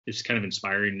it's kind of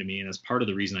inspiring to me. And that's part of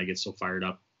the reason I get so fired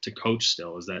up to coach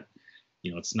still, is that,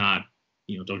 it's not,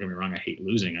 don't get me wrong, I hate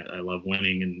losing. I love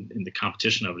winning, and the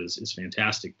competition of it is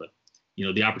fantastic. But,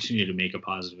 the opportunity to make a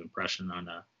positive impression on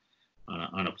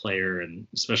a player, and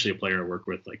especially a player I work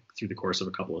with, like through the course of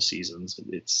a couple of seasons,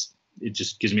 it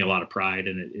just gives me a lot of pride,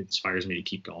 and it inspires me to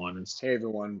keep going. Hey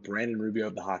everyone, Brandon Rubeo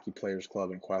of the Hockey Players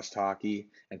Club and Quest Hockey,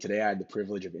 and today I had the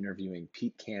privilege of interviewing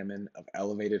Pete Kamman of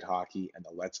Elevated Hockey and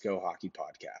the Let's Go Hockey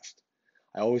podcast.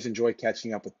 I always enjoy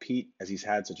catching up with Pete, as he's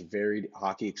had such varied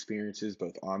hockey experiences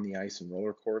both on the ice and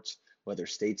roller courts, whether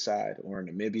stateside or in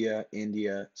Namibia,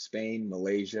 India, Spain,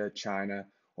 Malaysia, China,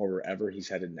 or wherever he's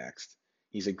headed next.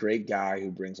 He's a great guy who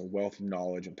brings a wealth of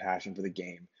knowledge and passion for the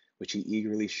game, which he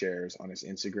eagerly shares on his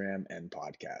Instagram and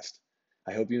podcast.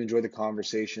 I hope you enjoyed the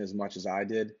conversation as much as I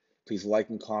did. Please like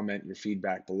and comment your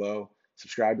feedback below,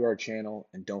 subscribe to our channel,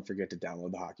 and don't forget to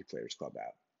download the Hockey Players Club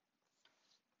app.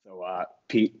 So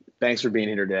Pete, thanks for being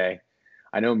here today.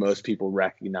 I know most people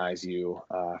recognize you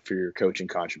for your coaching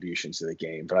contributions to the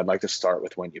game, but I'd like to start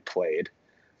with when you played.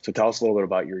 So tell us a little bit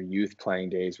about your youth playing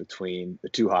days between the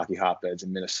two hockey hotbeds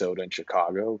in Minnesota and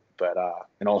Chicago,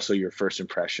 and also your first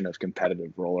impression of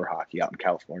competitive roller hockey out in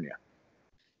California.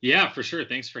 Yeah, for sure.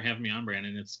 Thanks for having me on,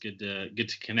 Brandon. It's good to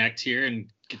connect here and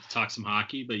get to talk some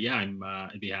hockey. But yeah,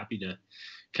 I'd be happy to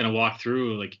kind of walk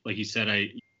through. Like you said,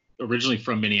 I originally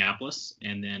from Minneapolis,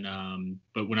 and then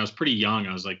but when I was pretty young,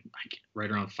 I was like right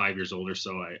around 5 years old or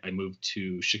so, I moved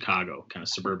to Chicago, kind of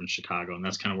suburban Chicago, and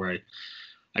that's kind of where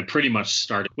I pretty much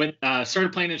started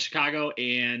playing in Chicago,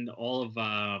 and all of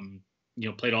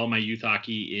played all my youth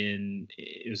hockey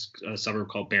it was a suburb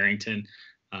called Barrington.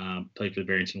 Played for the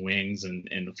Barrington Wings and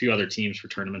a few other teams for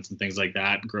tournaments and things like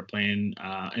that. Grew up playing,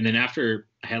 and then after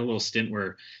I had a little stint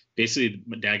where basically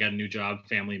my dad got a new job,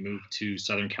 family moved to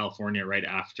Southern California right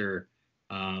after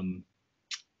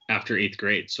 8th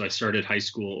grade. So I started high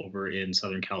school over in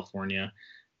Southern California.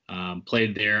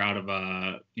 Played there out of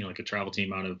like a travel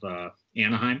team out of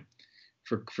Anaheim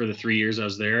for the 3 years I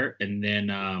was there, and then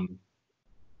I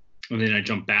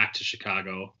jumped back to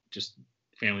Chicago. Just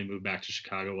family moved back to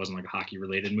Chicago. It wasn't like a hockey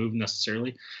related move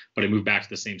necessarily, but I moved back to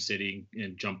the same city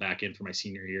and jumped back in for my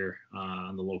senior year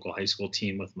on the local high school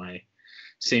team with my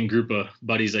same group of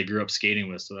buddies I grew up skating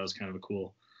with. So that was kind of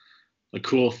a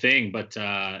cool thing. But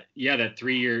yeah, that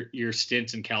 3 year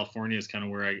stint in California is kind of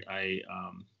where I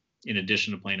in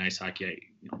addition to playing ice hockey,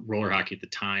 roller hockey at the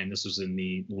time, this was in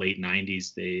the late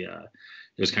 90s. It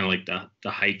was kind of like the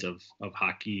height of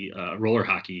hockey, roller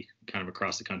hockey kind of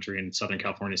across the country, and Southern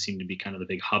California seemed to be kind of the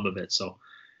big hub of it. So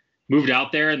moved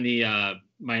out there, and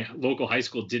my local high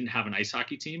school didn't have an ice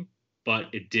hockey team, but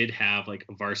it did have like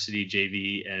a varsity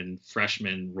JV and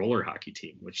freshman roller hockey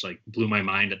team, which like blew my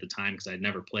mind at the time because I'd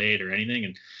never played or anything.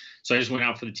 And so I just went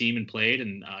out for the team and played,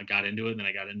 and got into it. And then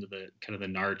I got into the kind of the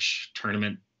NARCH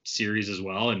tournament series as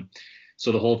well. And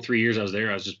so the whole 3 years I was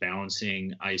there, I was just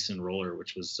balancing ice and roller,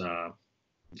 which was,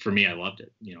 for me, I loved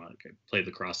it. I played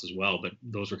lacrosse as well, but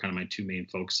those were kind of my two main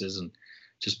focuses, and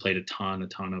just played a ton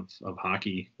of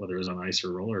hockey, whether it was on ice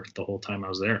or roller, the whole time I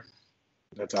was there.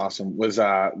 That's awesome. Was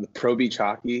the Pro Beach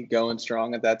hockey going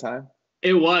strong at that time?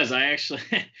 It was. I actually,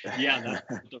 yeah,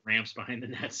 the ramps behind the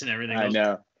nets and everything. I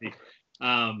know.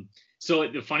 So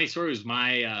the funny story was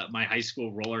my high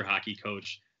school roller hockey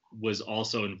coach was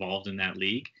also involved in that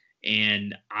league,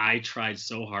 and I tried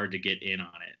so hard to get in on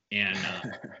it. And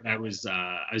I was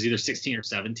either 16 or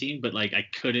 17, but like I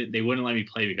couldn't. They wouldn't let me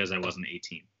play because I wasn't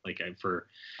 18. Like for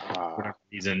whatever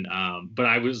reason. But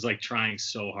I was like trying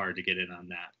so hard to get in on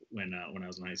that when I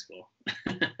was in high school.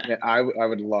 Yeah, I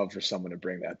would love for someone to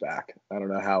bring that back. I don't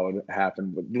know how it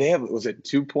happened, but was it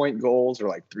 2-point goals or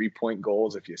like 3-point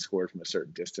goals if you scored from a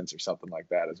certain distance or something like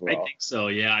that as well? I think so.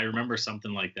 Yeah, I remember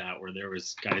something like that where there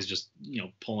was guys just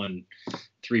pulling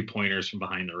 3-pointers from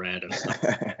behind the red and stuff.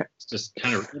 It's just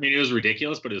kind of, I mean, it was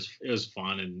ridiculous, but it was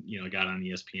fun, and got on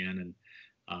ESPN,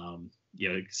 and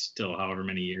still however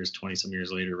many years, 20 some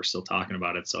years later, we're still talking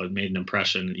about it. So it made an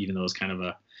impression, even though it was kind of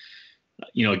a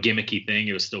gimmicky thing.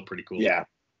 It was still pretty cool. Yeah,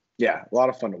 a lot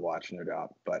of fun to watch, no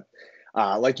doubt. But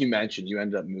like you mentioned, you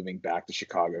ended up moving back to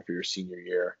Chicago for your senior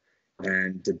year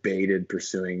and debated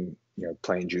pursuing,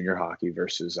 playing junior hockey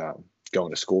versus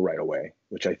going to school right away,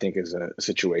 which I think is a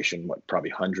situation what probably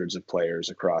hundreds of players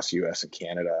across U.S. and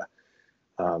Canada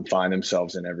find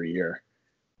themselves in every year.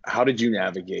 How did you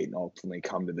navigate and ultimately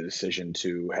come to the decision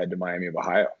to head to Miami of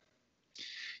Ohio?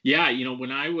 Yeah,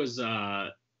 when I was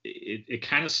it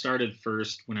kind of started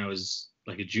first when I was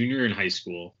like a junior in high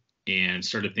school and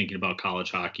started thinking about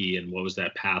college hockey and what was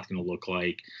that path going to look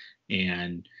like.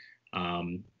 And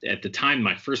At the time,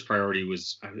 my first priority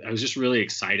was I was just really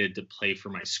excited to play for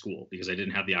my school because I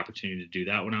didn't have the opportunity to do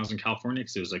that when I was in California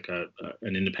because it was like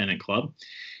an independent club.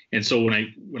 And so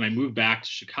when I moved back to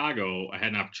Chicago, I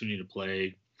had an opportunity to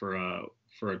play for a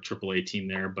AAA team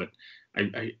there, but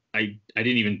I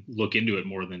didn't even look into it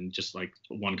more than just like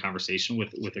one conversation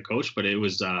with a coach. But it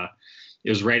was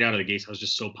right out of the gates. I was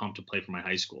just so pumped to play for my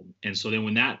high school. And so then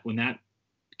when that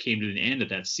came to an end at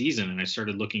that season and I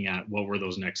started looking at what were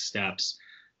those next steps,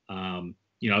 I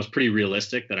was pretty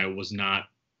realistic that I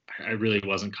really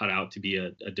wasn't cut out to be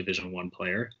a Division I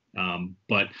player.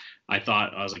 But I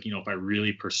thought, I was like, if I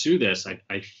really pursue this, I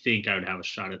think I would have a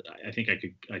shot at, I think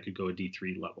I could go a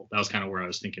D3 level. That was kind of where I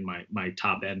was thinking my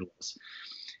top end was.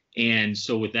 And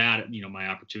so with that, my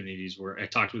opportunities were, I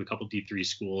talked with a couple D3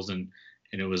 schools and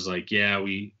it was like, yeah,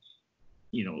 we'll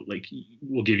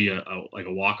give you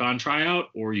a walk-on tryout,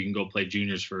 or you can go play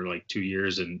juniors for like 2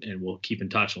 years and we'll keep in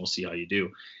touch and we'll see how you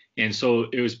do. And so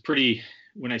it was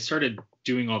when I started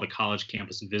doing all the college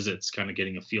campus visits, kind of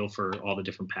getting a feel for all the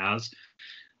different paths,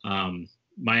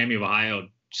 Miami of Ohio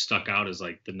stuck out as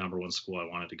like the number one school I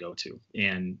wanted to go to.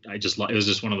 And it was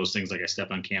just one of those things, like I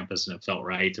stepped on campus and it felt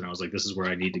right. And I was like, this is where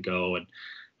I need to go. And,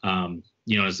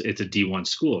 it's a D1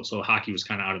 school. So hockey was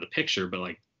kind of out of the picture, but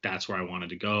like, that's where I wanted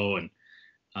to go.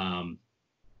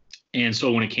 And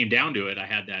so when it came down to it, I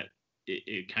had that,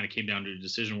 it kind of came down to a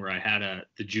decision where I had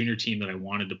the junior team that I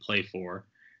wanted to play for,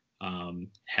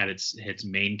 had its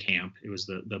main camp. It was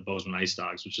the Bozeman Ice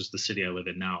Dogs, which is the city I live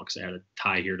in now, because I had a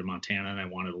tie here to Montana and I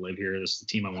wanted to live here. This is the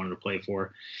team I wanted to play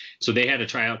for. So they had a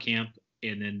tryout camp,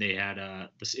 and then they had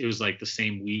it was like the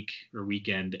same week or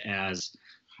weekend as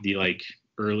the like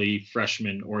early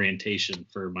freshman orientation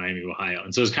for Miami of Ohio.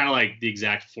 And so it was kind of like the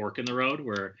exact fork in the road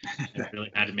where I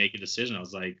really had to make a decision. I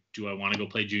was like, do I want to go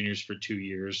play juniors for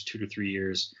 2 to 3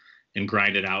 years and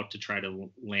grind it out to try to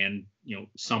land,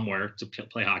 somewhere to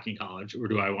play hockey in college? Or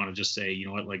do I want to just say, you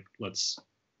know what, like, let's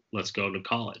go to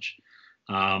college.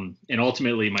 And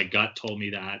ultimately my gut told me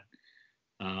that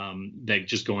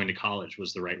just going to college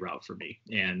was the right route for me.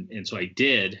 And so I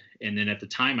did. And then at the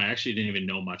time, I actually didn't even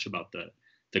know much about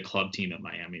the club team at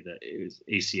Miami, it was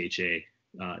ACHA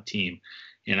team.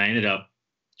 And I ended up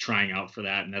trying out for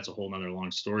that. And that's a whole nother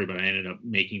long story, but I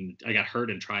got hurt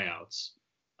in tryouts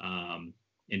and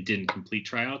didn't complete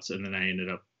tryouts. And then I ended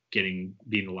up being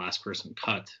the last person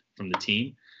cut from the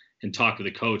team, and talked to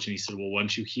the coach. And he said, well,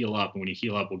 once you heal up, and when you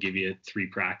heal up, we'll give you 3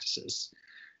 practices.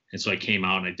 And so I came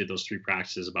out and I did those 3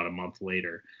 practices about a month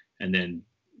later, and then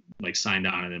like signed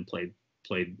on and then played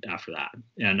after that.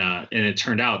 And it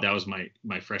turned out that was my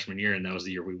freshman year, and that was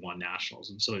the year we won nationals.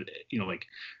 And so, like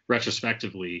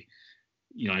retrospectively,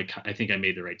 I think I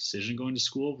made the right decision going to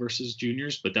school versus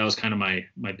juniors, but that was kind of my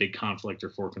big conflict or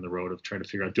fork in the road of trying to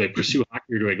figure out, do I pursue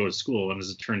hockey or do I go to school? And as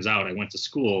it turns out, I went to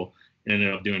school and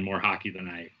ended up doing more hockey than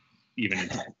I even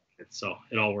intended. So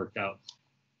it all worked out.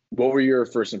 What were your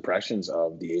first impressions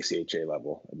of the ACHA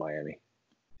level at Miami?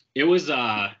 It was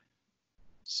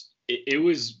it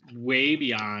was way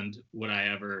beyond what I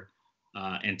ever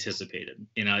anticipated.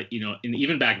 And and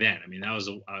even back then, I mean, that was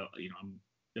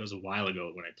a while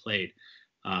ago when I played.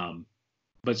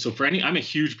 But so I'm a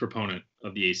huge proponent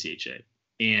of the ACHA,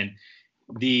 and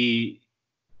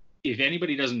if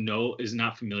anybody is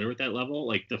not familiar with that level,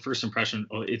 like the first impression,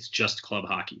 it's just club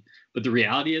hockey. But the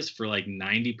reality is, for like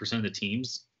 90% of the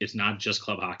teams, it's not just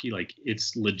club hockey. Like,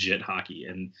 it's legit hockey.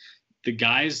 And the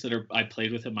guys I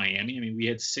played with at Miami, I mean, we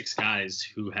had 6 guys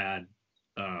who had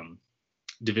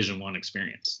Division I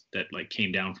experience that like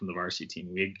came down from the varsity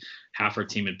team. Half our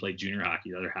team had played junior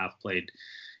hockey, the other half played,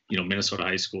 Minnesota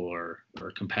high school or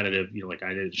competitive, like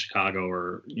I did in Chicago,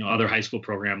 or other high school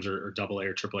programs or AA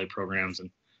or AAA programs.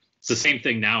 And it's the same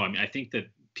thing now. I mean, I think that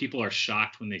people are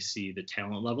shocked when they see the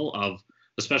talent level of,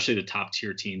 especially the top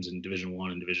tier teams in Division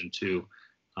I and Division II,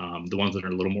 the ones that are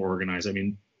a little more organized. I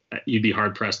mean, you'd be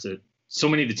hard pressed to. So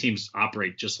many of the teams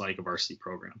operate just like a varsity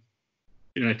program.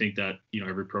 And I think that,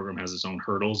 every program has its own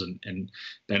hurdles and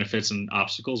benefits and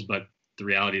obstacles. But the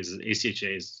reality is that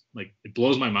ACHA is like, it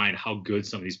blows my mind how good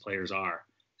some of these players are,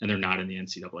 and they're not in the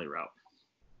NCAA route.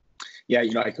 Yeah,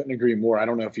 I couldn't agree more. I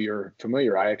don't know if you're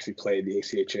familiar. I actually played the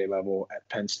ACHA level at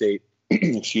Penn State,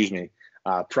 excuse me,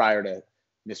 prior to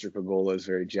Mr. Pagola's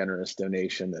very generous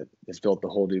donation that has built the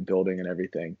whole new building and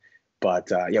everything. But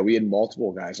we had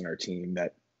multiple guys on our team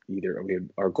that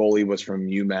our goalie was from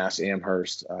UMass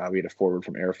Amherst. We had a forward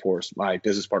from Air Force. My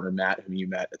business partner, Matt, whom you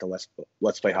met at the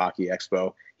Let's Play Hockey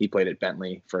Expo, he played at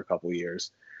Bentley for a couple of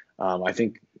years.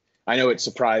 I know it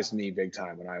surprised me big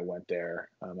time when I went there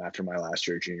after my last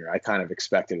year junior. I kind of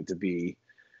expected it to be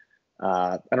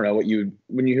I don't know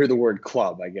when you hear the word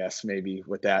club, I guess maybe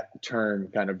what that term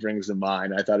kind of brings to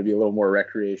mind. I thought it'd be a little more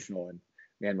recreational, and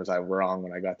man, was I wrong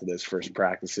when I got to those first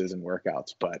practices and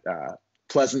workouts, but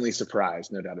pleasantly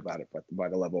surprised, no doubt about it, but by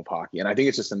the level of hockey. And I think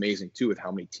it's just amazing too, with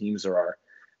how many teams there are,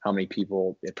 how many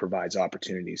people it provides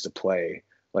opportunities to play,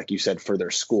 like you said, for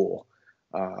their school,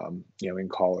 in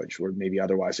college, where maybe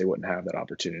otherwise they wouldn't have that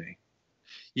opportunity.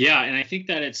 Yeah, and I think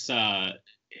that it's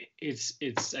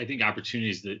I think opportunity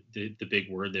is the big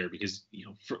word there, because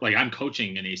like I'm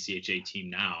coaching an ACHA team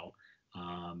now,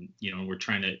 and we're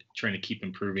trying to keep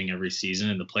improving every season,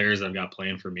 and the players I've got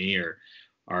playing for me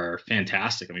are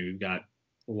fantastic. I mean, we've got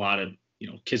a lot of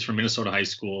kids from Minnesota high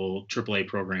school, AAA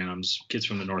programs, kids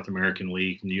from the North American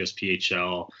League, from the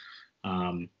USPHL,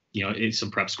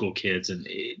 some prep school kids, and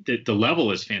the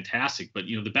level is fantastic. But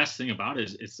the best thing about it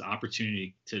is it's the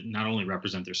opportunity to not only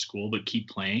represent their school but keep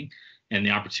playing, and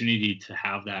the opportunity to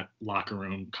have that locker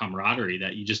room camaraderie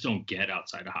that you just don't get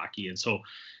outside of hockey. And so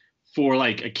for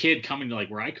like a kid coming to like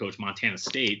where I coach, Montana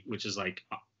State, which is like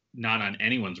not on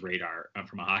anyone's radar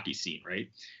from a hockey scene, right?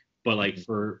 But like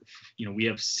we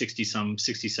have 60,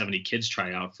 70 kids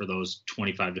try out for those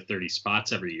 25 to 30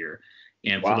 spots every year.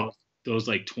 And for those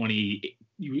like 20,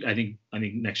 I think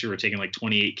next year we're taking like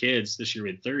 28 kids. This year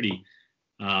we had 30.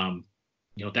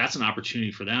 That's an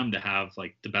opportunity for them to have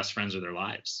like the best friends of their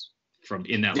lives from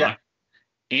in that locker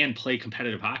and play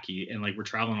competitive hockey. And like we're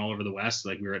traveling all over the West.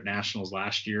 Like we were at nationals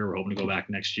last year. We're hoping to go back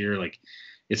next year. Like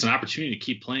it's an opportunity to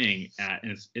keep playing at,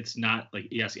 and it's not like,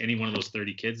 yes, any one of those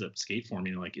 30 kids that skate for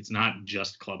me, like it's not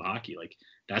just club hockey. Like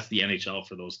that's the NHL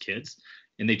for those kids.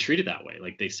 And they treat it that way.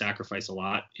 Like they sacrifice a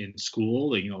lot in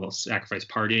school. Like, they'll sacrifice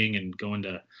partying and going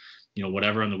to,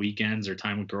 whatever on the weekends, or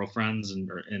time with girlfriends, and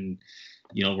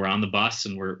we're on the bus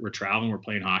and we're traveling, we're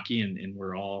playing hockey, and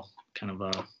we're all kind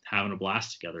of having a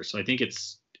blast together. So I think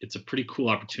it's a pretty cool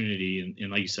opportunity.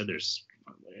 And like you said,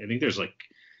 I think there's like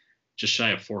just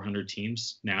shy of 400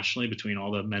 teams nationally between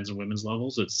all the men's and women's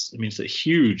levels. It's a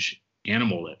huge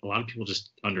animal that a lot of people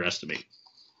just underestimate.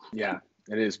 Yeah,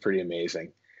 it is pretty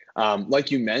amazing.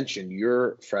 Like you mentioned,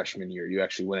 your freshman year, you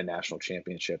actually win a national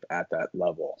championship at that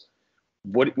level.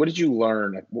 What did you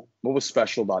learn? Like, what was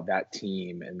special about that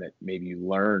team, and that maybe you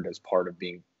learned as part of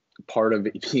being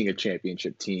a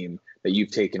championship team that you've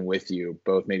taken with you,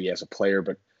 both maybe as a player,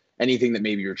 but anything that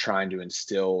maybe you're trying to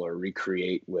instill or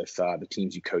recreate with the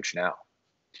teams you coach now?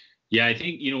 Yeah, I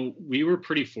think, we were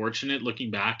pretty fortunate looking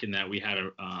back in that we had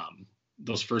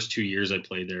those first 2 years I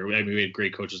played there. I mean, we had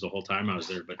great coaches the whole time I was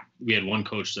there, but we had one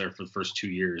coach there for the first 2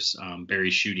 years. Barry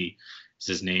Schutte is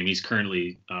his name. He's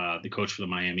currently the coach for the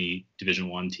Miami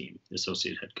Division I team, the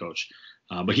associate head coach.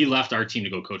 But he left our team to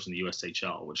go coach in the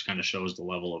USHL, which kind of shows the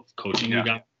level of coaching we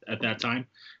got at that time.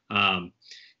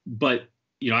 But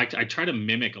I try to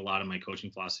mimic a lot of my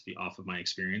coaching philosophy off of my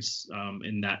experience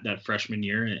in that freshman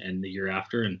year and the year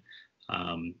after.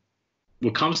 And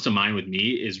what comes to mind with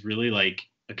me is really like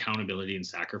accountability and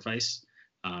sacrifice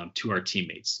to our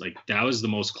teammates. Like that was the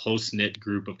most close knit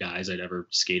group of guys I'd ever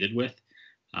skated with.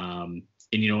 And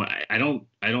I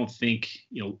don't think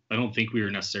we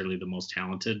were necessarily the most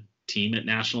talented team at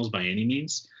nationals by any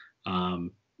means.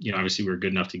 Obviously we were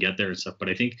good enough to get there and stuff, but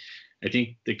I think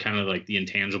the kind of like the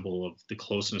intangible of the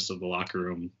closeness of the locker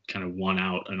room kind of won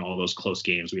out in all those close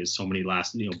games. We had so many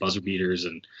last, buzzer beaters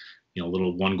and,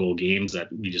 little 1-goal games that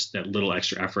that little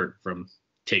extra effort from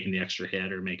taking the extra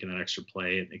hit or making that extra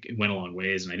play, it went a long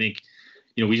ways. And I think,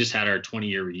 we just had our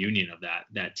 20-year reunion of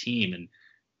that team. And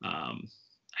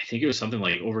I think it was something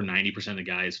like over 90% of the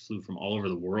guys flew from all over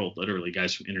the world. Literally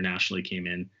guys from internationally came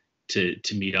in to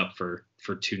meet up for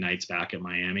 2 nights back at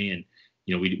Miami. And,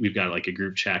 we've got like a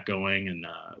group chat going, and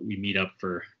we meet up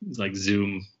for like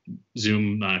Zoom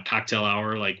cocktail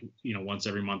hour, like, once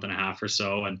every month and a half or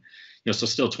so. And, so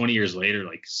still 20 years later,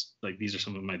 like these are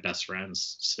some of my best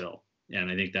friends still.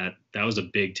 And I think that was a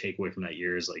big takeaway from that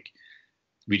year, is like,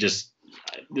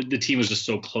 the team was just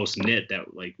so close knit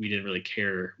that like, we didn't really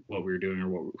care what we were doing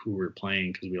or who we were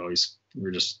playing, because we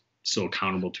were just so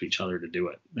accountable to each other to do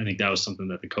it. I think that was something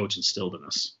that the coach instilled in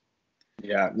us.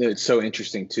 Yeah, it's so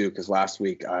interesting too, because last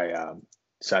week I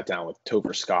sat down with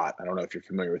Topher Scott. I don't know if you're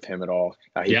familiar with him at all.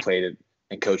 He played it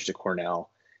and coached at Cornell,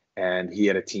 and he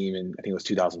had a team in, I think it was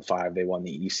 2005. They won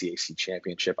the ECAC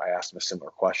championship. I asked him a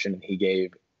similar question, and he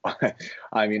gave, a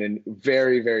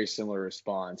very, very similar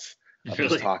response. I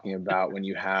was talking about when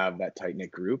you have that tight knit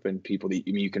group and people that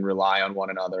you can rely on one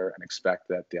another and expect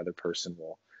that the other person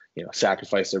will,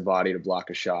 sacrifice their body to block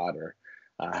a shot or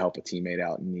help a teammate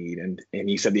out in need. And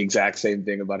he said the exact same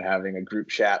thing about having a group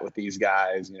chat with these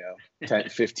guys, 10,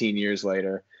 15 years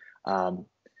later.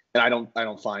 And I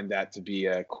don't find that to be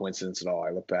a coincidence at all.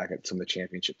 I look back at some of the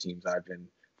championship teams I've been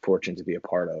fortunate to be a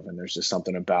part of, and there's just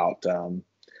something about I don't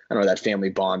know, that family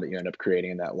bond that you end up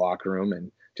creating in that locker room,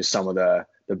 and just some of the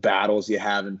battles you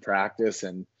have in practice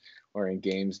and or in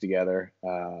games together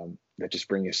that just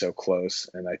bring you so close.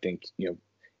 And I think,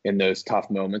 in those tough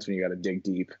moments when you got to dig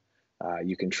deep,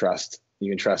 you can trust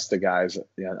the guys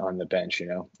on the bench,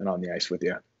 and on the ice with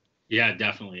you. Yeah,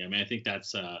 definitely. I mean, I think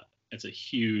that's a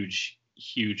huge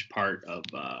part of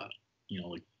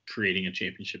like creating a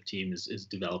championship team is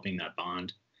developing that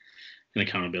bond and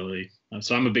accountability.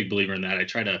 So I'm a big believer in that. I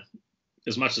try to,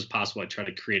 as much as possible, I try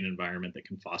to create an environment that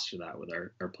can foster that with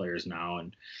our players now.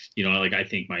 And, like I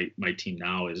think my team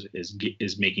now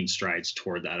is making strides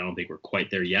toward that. I don't think we're quite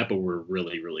there yet, but we're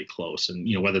really, really close. And,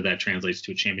 whether that translates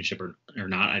to a championship or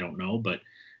not, I don't know. But,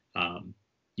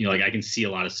 like I can see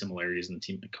a lot of similarities in the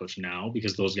team I coach now,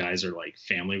 because those guys are like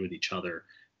family with each other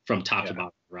from top to bottom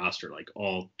of the roster. Like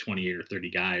all 28 or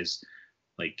 30 guys,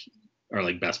 like, are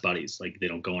like best buddies. Like they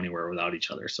don't go anywhere without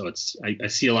each other. So I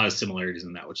see a lot of similarities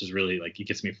in that, which is really like, it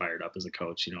gets me fired up as a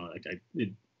coach. Like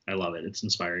I love it. It's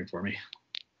inspiring for me.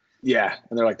 Yeah,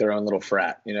 and they're like their own little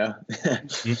frat.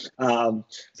 Exactly.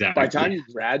 By the time you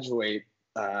graduate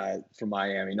from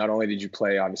Miami, not only did you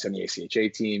play obviously on the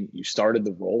ACHA team, you started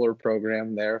the roller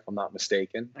program there, if I'm not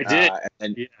mistaken. I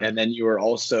did. And then you were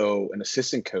also an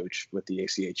assistant coach with the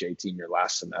ACHA team your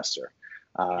last semester.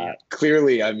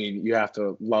 Clearly, I mean, you have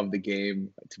to love the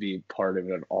game to be part of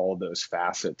it in all of those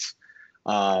facets.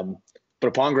 But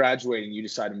upon graduating, you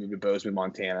decided to move to Bozeman,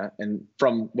 Montana. And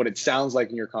from what it sounds like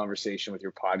in your conversation with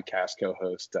your podcast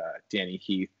co-host, Danny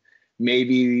Heath,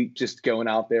 maybe just going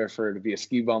out there to be a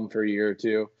ski bum for a year or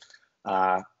two.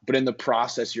 But in the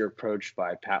process, you're approached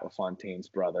by Pat LaFontaine's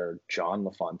brother, John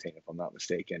LaFontaine, if I'm not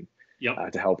mistaken,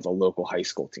 to help with a local high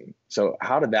school team. So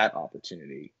how did that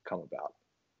opportunity come about?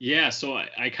 Yeah, so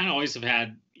I kind of always have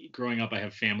had, growing up, I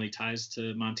have family ties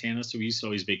to Montana. So we used to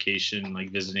always vacation, like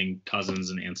visiting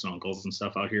cousins and aunts and uncles and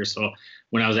stuff out here. So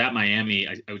when I was at Miami,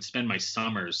 I would spend my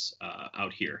summers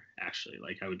out here, actually.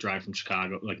 Like I would drive from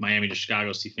Chicago, like Miami to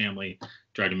Chicago, see family,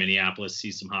 drive to Minneapolis,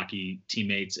 see some hockey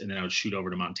teammates, and then I would shoot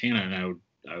over to Montana, and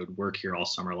I would work here all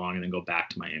summer long and then go back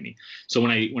to Miami. So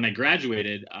when I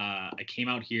graduated, I came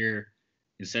out here.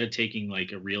 Instead of taking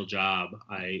like a real job,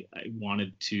 I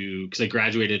wanted to, because I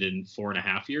graduated in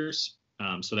 4.5 years.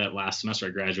 So that last semester I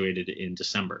graduated in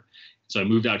December. So I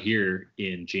moved out here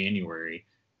in January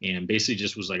and basically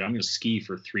just was like, I'm going to ski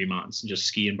for 3 months and just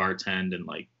ski and bartend and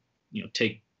like,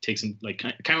 take some, like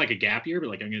kind of like a gap year, but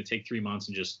like I'm going to take 3 months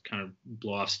and just kind of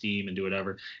blow off steam and do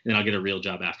whatever. And then I'll get a real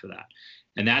job after that.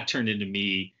 And that turned into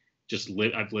me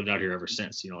I've lived out here ever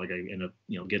since, like I ended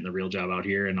up, getting the real job out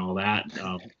here and all that.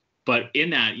 But in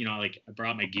that, like I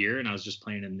brought my gear and I was just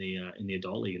playing in the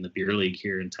adult league, in the beer league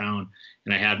here in town.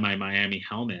 And I had my Miami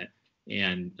helmet,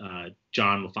 and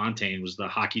John LaFontaine was the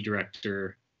hockey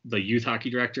director, the youth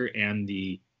hockey director, and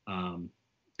the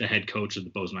head coach of the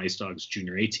Bozeman Ice Dogs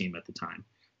junior A team at the time.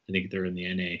 I think they're in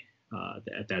the NA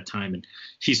at that time. And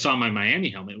he saw my Miami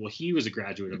helmet. Well, he was a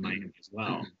graduate of Miami as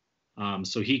well.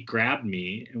 So he grabbed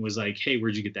me and was like, "Hey,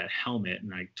 where'd you get that helmet?"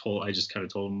 And I just kind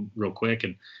of told him real quick.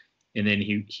 And then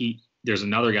there's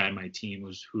another guy on my team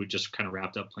who had just kind of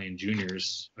wrapped up playing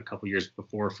juniors a couple years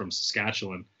before from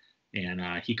Saskatchewan. And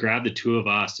he grabbed the two of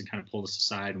us and kind of pulled us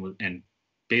aside and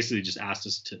basically just asked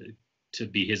us to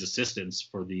be his assistants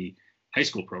for the high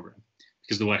school program.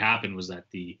 Because what happened was that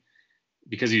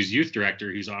because he was youth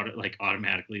director, he's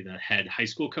automatically the head high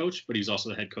school coach, but he's also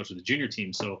the head coach of the junior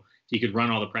team. So he could run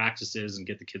all the practices and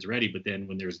get the kids ready. But then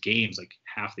when there's games, like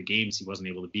half the games he wasn't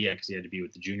able to be at because he had to be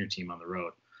with the junior team on the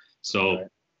road. So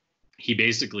he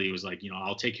basically was like,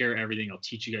 I'll take care of everything. I'll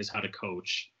teach you guys how to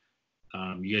coach.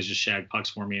 You guys just shag pucks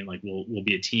for me, and like we'll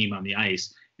be a team on the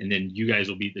ice. And then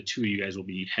the two of you guys will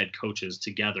be head coaches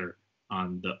together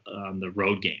on the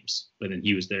road games. But then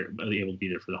he was able to be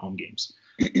there for the home games.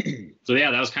 So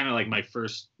yeah, that was kind of like my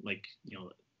first, like,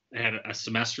 I had a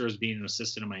semester as being an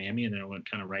assistant in Miami, and then I went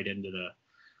kind of right into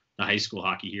the high school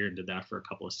hockey here and did that for a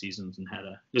couple of seasons, and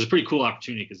it was a pretty cool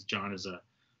opportunity because John is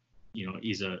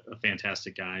he's a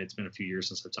fantastic guy. It's been a few years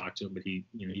since I talked to him, but he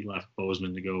left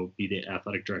Bozeman to go be the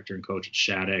athletic director and coach at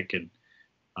Shattuck, and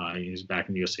he was back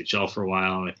in the USHL for a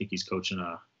while. And I think he's coaching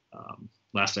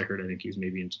last I heard, I think he was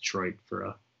maybe in Detroit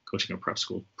for coaching a prep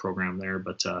school program there.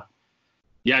 But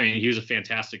yeah, I mean, he was a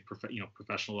fantastic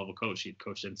professional level coach. He'd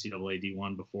coached NCAA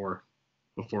D1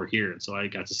 before here, and so I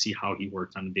got to see how he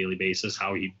worked on a daily basis,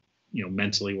 how he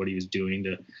mentally what he was doing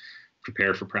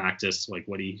prepare for practice, like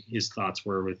what his thoughts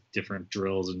were with different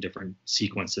drills and different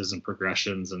sequences and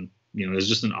progressions. And, it was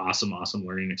just an awesome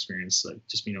learning experience. Like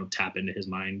just, tap into his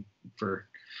mind for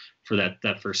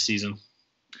that first season.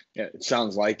 Yeah, it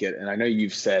sounds like it. And I know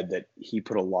you've said that he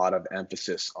put a lot of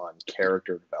emphasis on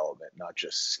character development, not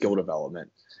just skill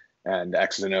development and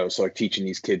X's and O's. So like teaching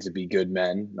these kids to be good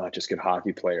men, not just good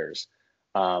hockey players.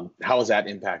 How has that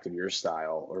impacted your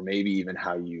style, or maybe even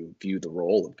how you view the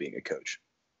role of being a coach?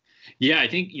 Yeah, I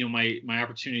think, my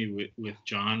opportunity with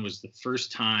John was the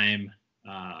first time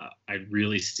I'd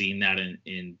really seen that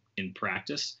in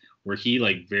practice, where he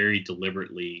like very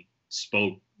deliberately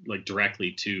spoke like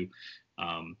directly to,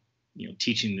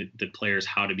 teaching the players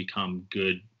how to become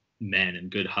good men and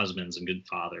good husbands and good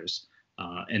fathers,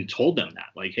 and told them that,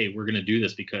 like, hey, we're going to do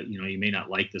this because, you may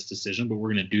not like this decision, but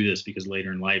we're going to do this because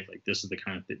later in life, like, this is the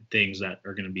kind of things that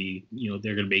are going to be,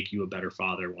 they're going to make you a better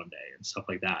father one day and stuff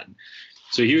like that. And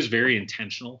so he was very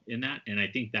intentional in that. And I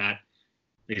think that,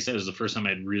 like I said, it was the first time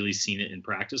I'd really seen it in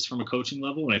practice from a coaching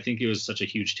level. And I think it was such a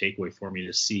huge takeaway for me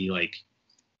to see, like,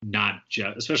 not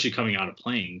just, especially coming out of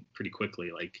playing pretty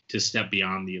quickly, like to step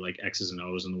beyond the like X's and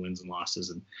O's and the wins and losses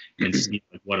and see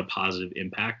like what a positive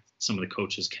impact some of the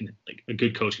coaches can, like a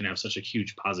good coach can have such a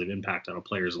huge positive impact on a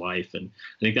player's life. And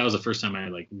I think that was the first time I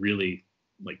like really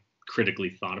like critically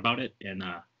thought about it. And,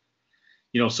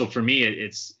 so for me,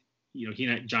 it's,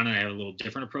 John and I have a little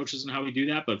different approaches in how we do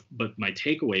that. But my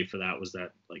takeaway for that was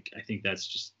that, like, I think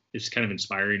it's kind of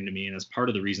inspiring to me. And that's part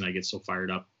of the reason I get so fired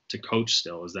up to coach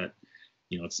still, is that,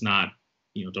 it's not,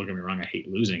 don't get me wrong, I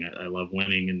hate losing. I love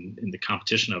winning, and the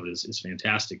competition of it is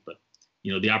fantastic. But,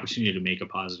 the opportunity to make a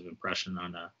positive impression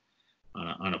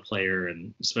on a player,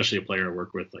 and especially a player I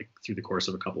work with, like through the course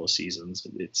of a couple of seasons,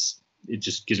 it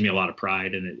just gives me a lot of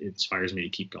pride, and it inspires me to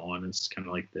keep going. It's kind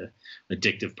of like the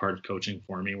addictive part of coaching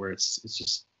for me, where it's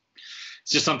just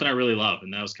something I really love.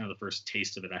 And that was kind of the first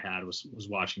taste of it I had was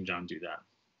watching John do that.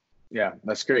 Yeah,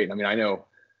 that's great. I mean, I know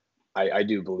I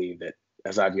do believe that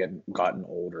as I've gotten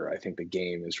older, I think the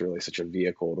game is really such a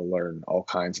vehicle to learn all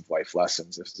kinds of life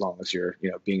lessons, as long as you're,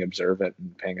 being observant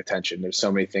and paying attention. There's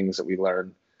so many things that we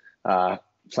learn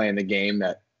playing the game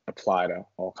that apply to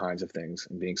all kinds of things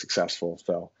and being successful.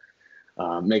 So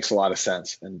makes a lot of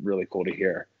sense and really cool to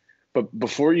hear. But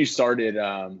before you started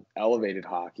elevated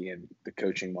hockey and the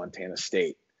coaching Montana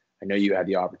State, I know you had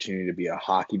the opportunity to be a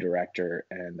hockey director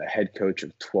and the head coach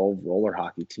of 12 roller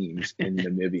hockey teams in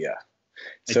Namibia.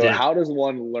 So how does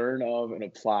one learn of and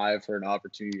apply for an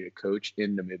opportunity to coach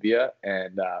in Namibia?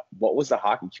 And what was the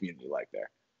hockey community like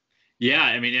there? Yeah,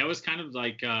 I mean, it was kind of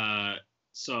like,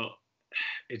 so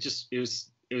it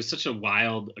was such a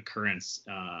wild occurrence.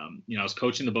 I was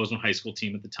coaching the Bozeman High School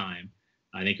team at the time.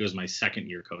 I think it was my second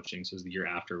year coaching. So it was the year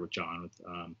after with John.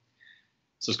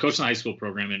 So I was coaching the high school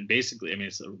program, and basically, I mean,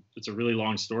 it's a really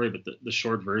long story, but the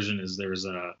short version is there's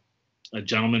a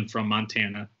gentleman from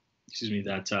Montana,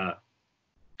 that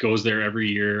goes there every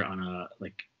year on a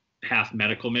like half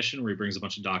medical mission, where he brings a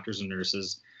bunch of doctors and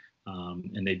nurses,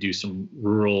 and they do some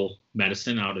rural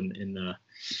medicine out in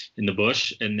the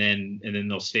bush, and then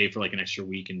they'll stay for like an extra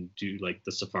week and do like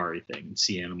the safari thing and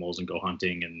see animals and go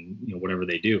hunting and whatever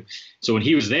they do. So when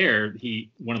he was there,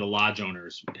 one of the lodge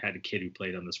owners had a kid who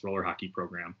played on this roller hockey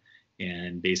program,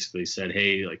 and basically said,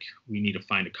 hey, like, we need to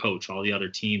find a coach. All the other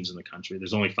teams in the country,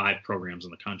 there's only 5 programs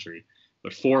in the country,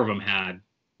 but 4 of them had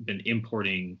been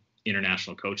importing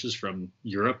international coaches from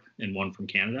Europe and 1 from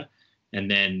Canada.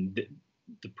 And then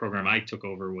the program I took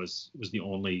over was the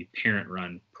only parent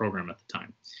run program at the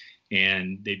time.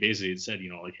 And they basically said,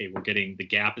 like, hey, the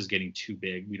gap is getting too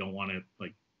big. We don't want to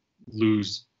like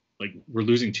lose, like we're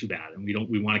losing too bad. And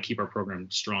we want to keep our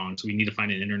program strong. So we need to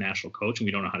find an international coach, and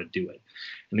we don't know how to do it.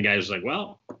 And the guy was like,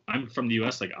 well, I'm from the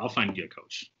US. Like, I'll find you a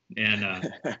coach. And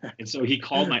and so he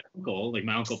called my uncle. Like,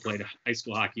 my uncle played high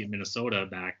school hockey in Minnesota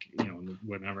back,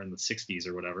 whenever in the 60s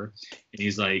or whatever. And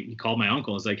he called my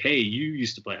uncle and was like, hey, you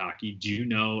used to play hockey. Do you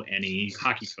know any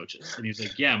hockey coaches? And he was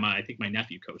like, yeah, I think my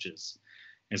nephew coaches.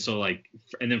 And so like,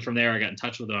 and then from there I got in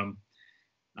touch with him.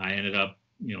 I ended up,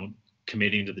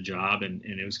 committing to the job, and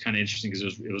it was kind of interesting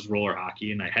because it was roller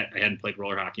hockey, and I hadn't played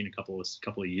roller hockey in a couple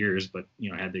of years, but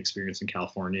I had the experience in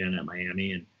California and at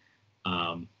Miami,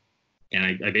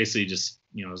 and I basically just,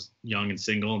 I was young and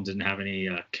single and didn't have any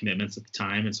commitments at the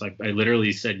time. And so I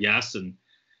literally said yes. And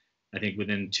I think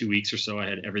within 2 weeks or so, I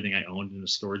had everything I owned in a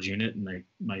storage unit, and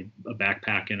a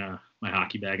backpack and my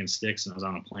hockey bag and sticks. And I was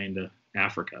on a plane to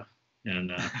Africa.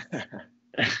 And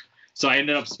so I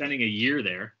ended up spending a year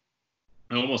there.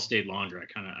 I almost stayed longer.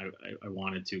 I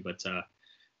wanted to, but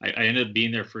I ended up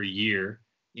being there for a year.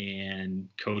 and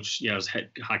coach. Yeah, I was head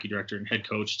hockey director and head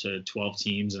coach to 12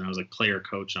 teams, and I was like player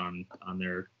coach on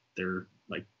their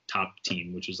like top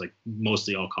team, which was like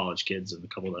mostly all college kids and a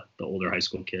couple of the older high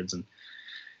school kids. And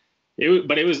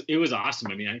it was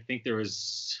awesome. I mean, I think there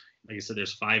was, like I said,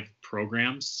 there's 5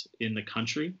 programs in the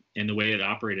country, and the way it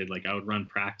operated, like I would run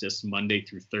practice Monday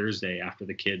through Thursday after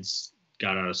the kids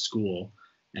got out of school,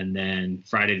 and then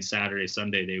Friday and Saturday,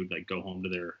 Sunday, they would like go home to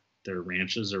their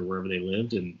ranches or wherever they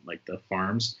lived, and like the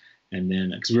farms. And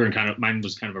then because we were in mine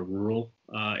was kind of a rural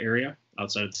area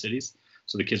outside of the cities,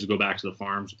 so the kids would go back to the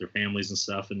farms with their families and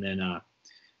stuff. And then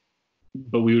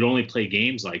but we would only play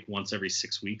games like once every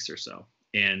 6 weeks or so,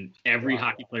 and every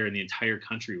hockey player in the entire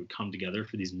country would come together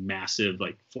for these massive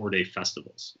like 4-day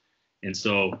festivals. And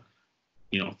so,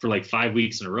 for like 5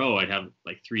 weeks in a row, I'd have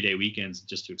like 3-day weekends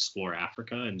just to explore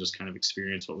Africa and just kind of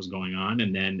experience what was going on.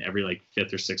 And then every like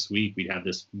 5th or 6th week, we'd have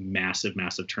this massive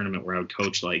tournament where I would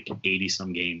coach like 80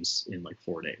 some games in like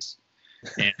 4 days,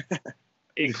 and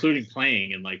including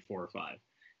playing in like 4 or 5.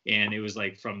 And it was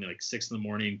like from like 6 in the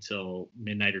morning till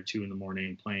midnight or 2 in the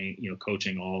morning, playing,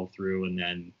 coaching all through, and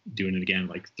then doing it again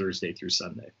like Thursday through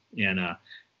Sunday. And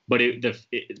but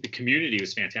the community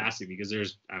was fantastic because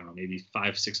there's, I don't know, maybe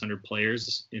 500-600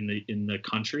 players in the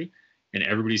country, and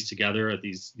everybody's together at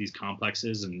these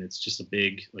complexes, and it's just a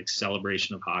big like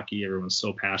celebration of hockey. Everyone's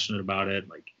so passionate about it.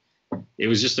 Like it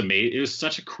was just amazing. It was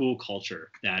such a cool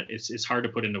culture that it's hard to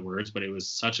put into words, but it was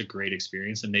such a great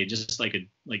experience, and they just like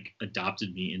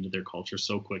adopted me into their culture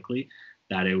so quickly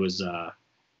that it was. I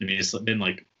mean, it's been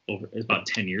like it's about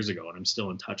 10 years ago, and I'm still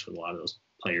in touch with a lot of those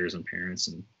players and parents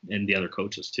and the other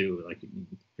coaches too. Like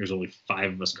there's only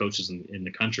 5 of us coaches in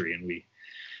the country, and we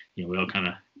all kind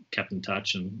of kept in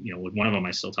touch, and with one of them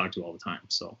I still talk to all the time.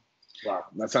 So wow,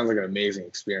 that sounds like an amazing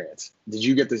experience. Did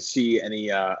you get to see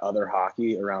any other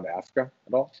hockey around Africa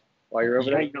at all while you're over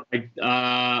there?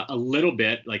 A little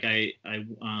bit. Like I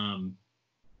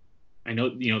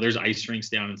know there's ice rinks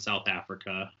down in South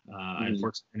Africa.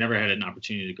 Unfortunately, I never had an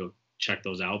opportunity to go check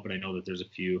those out, but I know that there's a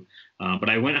few. But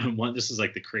I went on one. This is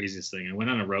like the craziest thing. I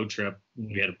went on a road trip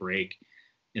when we had a break,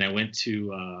 and I went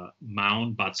to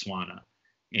Maun, Botswana.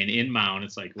 And in Maun,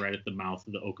 it's like right at the mouth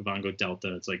of the Okavango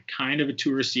Delta. It's like kind of a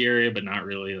touristy area, but not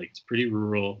really. Like it's pretty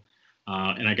rural.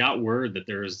 And I got word that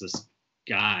there was this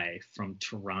guy from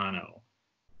Toronto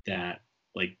that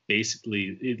like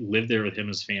basically lived there with him and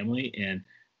his family, and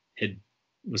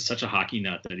was such a hockey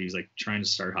nut that he was like trying to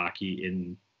start hockey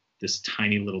in this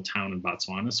tiny little town in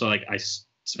Botswana. So like I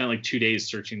spent like 2 days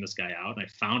searching this guy out, and I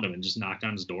found him and just knocked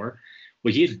on his door.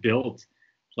 Well, he had built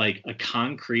like a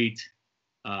concrete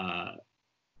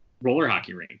roller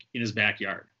hockey rink in his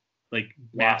backyard, like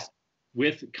massive,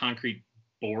 with concrete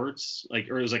boards,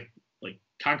 or it was like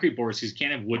concrete boards because you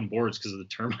can't have wooden boards because of the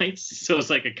termites. So it's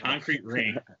like a concrete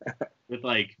rink with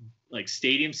like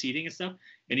stadium seating and stuff.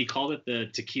 And he called it the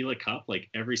Tequila Cup. Like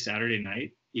every Saturday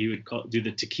night, he would do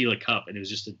the Tequila Cup, and it was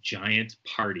just a giant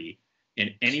party.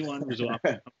 And anyone was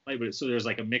welcome to play. But so there's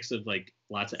like a mix of like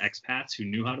lots of expats who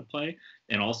knew how to play,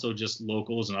 and also just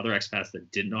locals and other expats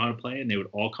that didn't know how to play. And they would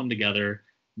all come together,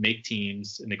 make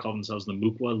teams, and they called themselves the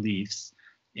Mukwa Leafs.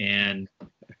 And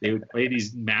they would play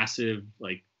these massive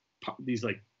these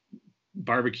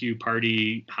barbecue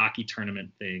party hockey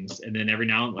tournament things. And then every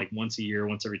now and like once a year,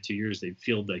 once every 2 years, they'd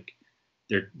field like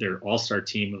their all-star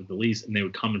team of the Leafs, and they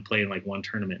would come and play in like one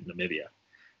tournament in Namibia,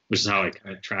 which is how I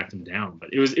kind of tracked them down.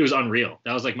 But it was unreal.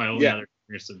 That was like my only other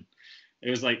experience. And it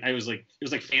was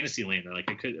like fantasy land.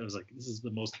 I was like, this is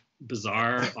the most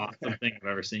bizarre, awesome thing I've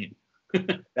ever seen.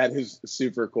 That is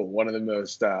super cool. One of the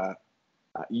most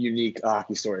unique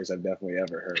hockey stories I've definitely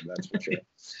ever heard. That's for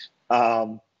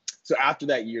sure. So after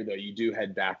that year, though, you do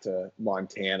head back to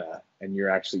Montana, and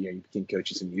you're actually, you became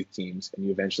coaching some youth teams, and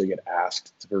you eventually get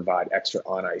asked to provide extra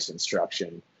on-ice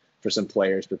instruction for some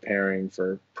players preparing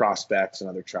for prospects and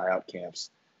other tryout camps,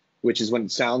 which is when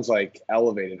it sounds like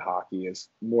elevated hockey is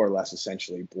more or less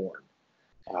essentially born.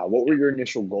 What were your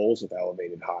initial goals with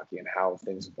elevated hockey, and how have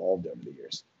things evolved over the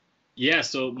years? Yeah,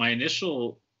 so my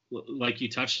initial, like you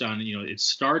touched on, it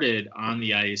started on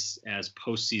the ice as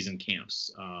postseason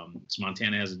camps. So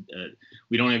Montana has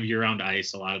we don't have year-round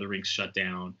ice. A lot of the rinks shut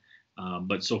down.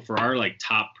 But so for our like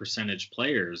top percentage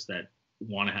players that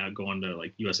want to go into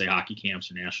like USA hockey camps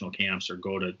or national camps or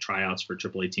go to tryouts for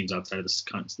AAA teams outside of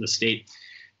the state,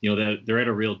 they're at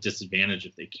a real disadvantage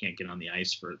if they can't get on the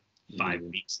ice for 5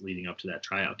 weeks leading up to that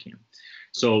tryout camp.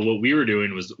 So what we were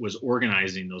doing was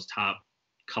organizing those top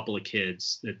couple of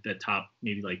kids, that top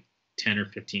maybe like 10 or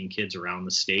 15 kids around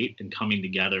the state, and coming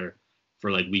together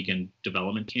for like weekend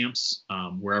development camps,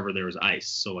 wherever there was ice.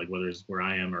 So like whether it's where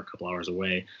I am or a couple hours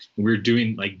away, we were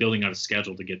doing like building out a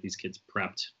schedule to get these kids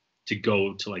prepped to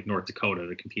go to like North Dakota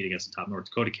to compete against the top North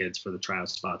Dakota kids for the tryout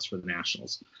spots for the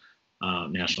nationals,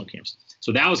 national camps.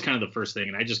 So that was kind of the first thing.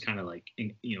 And I just kind of like,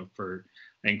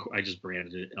 I just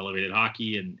branded it Elevated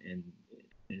Hockey and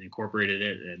incorporated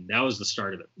it. And that was the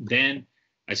start of it. Then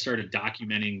I started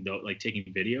documenting, like taking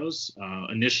videos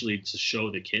initially to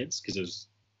show the kids, because there's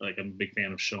like, I'm a big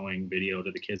fan of showing video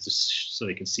to the kids so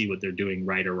they can see what they're doing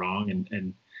right or wrong,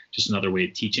 and just another way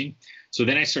of teaching. So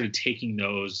then I started taking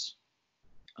those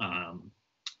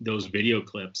video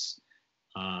clips,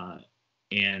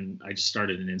 and I just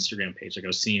started an Instagram page. Like I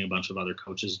was seeing a bunch of other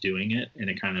coaches doing it, and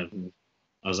it kind of,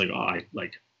 I was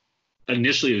like,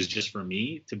 initially it was just for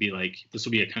me to be like, this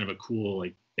will be a kind of a cool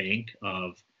like bank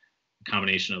of a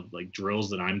combination of like drills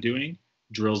that I'm doing,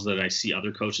 drills that I see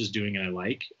other coaches doing and I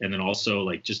like, and then also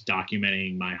like just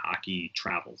documenting my hockey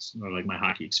travels or like my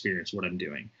hockey experience, what I'm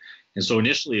doing. And so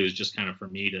initially it was just kind of for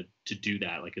me to do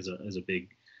that, like as a big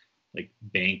like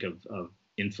bank of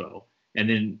info. And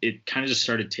then it kind of just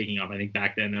started taking off. I think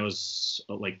back then that was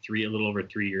like a little over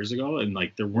 3 years ago. And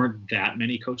like, there weren't that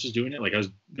many coaches doing it. Like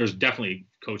there's definitely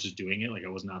coaches doing it. Like I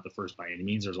was not the first by any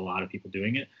means. There's a lot of people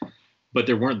doing it, but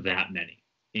there weren't that many.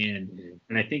 And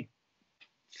I think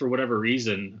for whatever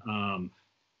reason,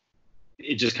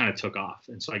 it just kind of took off.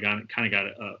 And so I got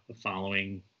a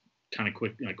following kind of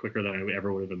quicker than I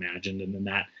ever would have imagined. And then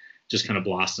that just kind of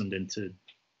blossomed into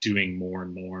doing more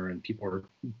and more, and people were,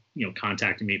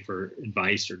 contacting me for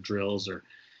advice or drills or,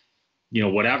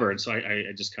 whatever. And so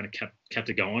I just kind of kept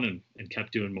it going and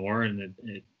kept doing more. And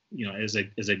it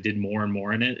as I did more and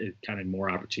more in it, it kind of more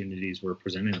opportunities were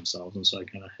presenting themselves. And so I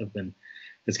kind of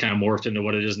it's kind of morphed into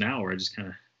what it is now, where I just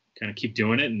kind of keep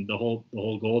doing it. And the whole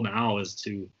goal now is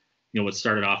to, what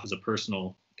started off as a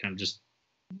personal kind of just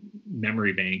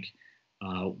memory bank.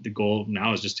 The goal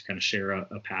now is just to kind of share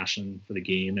a passion for the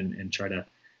game and try to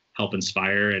help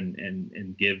inspire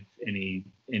and give any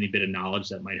bit of knowledge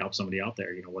that might help somebody out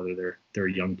there, whether they're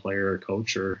a young player or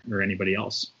coach or anybody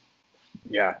else.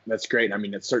 Yeah, that's great. I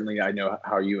mean, it's certainly, I know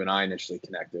how you and I initially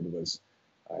connected was,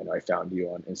 I know I found you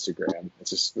on Instagram.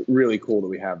 It's just really cool that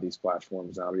we have these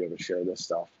platforms now to be able to share this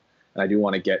stuff. And I do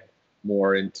want to get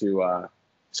more into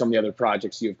some of the other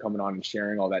projects you have coming on and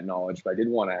sharing all that knowledge. But I did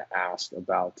want to ask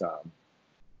about,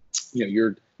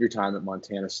 your time at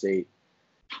Montana State.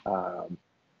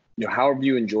 How have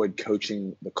you enjoyed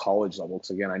coaching the college level? Because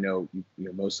again, I know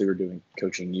you mostly were doing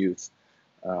coaching youth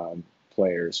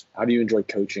players. How do you enjoy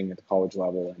coaching at the college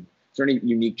level? And is there any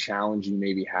unique challenge you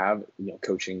maybe have,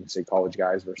 coaching, say, college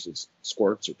guys versus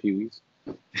squirts or peewees?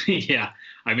 Yeah,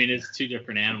 I mean, it's two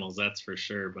different animals, that's for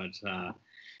sure. But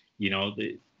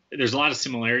there's a lot of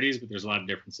similarities, but there's a lot of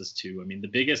differences too. I mean,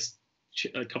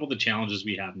 a couple of the challenges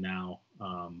we have now.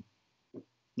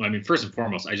 I mean, first and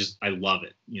foremost, I love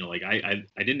it. I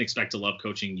didn't expect to love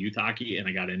coaching youth hockey, and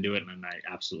I got into it and I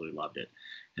absolutely loved it.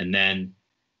 And then,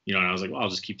 and I was like, well, I'll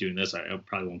just keep doing this. I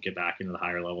probably won't get back into the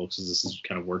higher level because this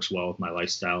kind of works well with my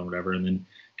lifestyle and whatever. And then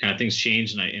kind of things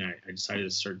changed, and I decided to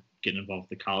start getting involved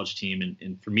with the college team.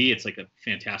 And for me, it's like a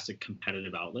fantastic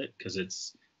competitive outlet because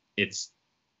it's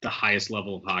the highest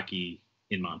level of hockey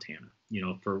in Montana,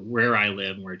 for where I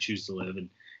live and where I choose to live. And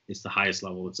it's the highest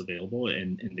level that's available,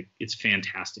 and it's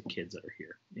fantastic kids that are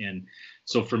here. And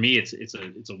so for me, it's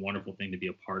a wonderful thing to be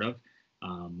a part of.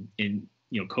 And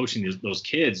coaching those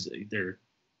kids, they're,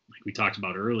 like we talked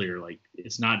about earlier, like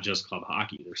it's not just club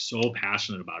hockey. They're so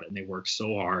passionate about it, and they work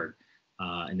so hard,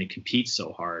 and they compete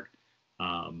so hard.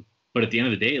 But at the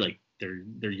end of the day, like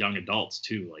they're young adults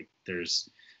too. Like there's,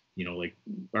 like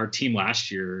our team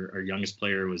last year, our youngest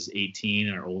player was 18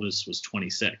 and our oldest was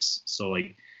 26. So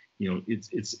like,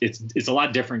 it's a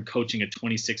lot different coaching a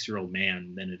 26-year-old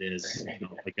man than it is,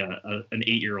 like an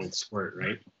 8-year-old squirt,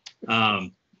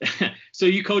 right? So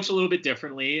you coach a little bit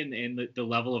differently, and the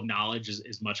level of knowledge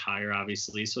is much higher,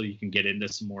 obviously. So you can get into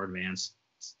some more advanced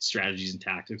strategies and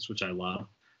tactics, which I love.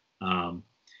 And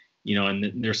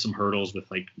there's some hurdles with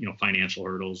financial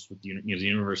hurdles with, the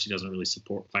university doesn't really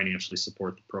financially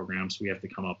support the program. So we have to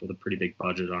come up with a pretty big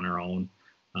budget on our own.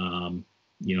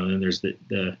 Then there's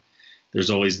there's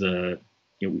always the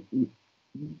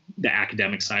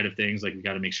academic side of things. Like we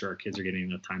got to make sure our kids are getting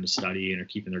enough time to study and are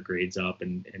keeping their grades up,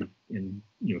 and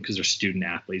because they're student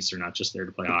athletes, they're not just there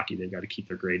to play hockey. They've got to keep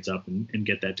their grades up and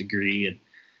get that degree. And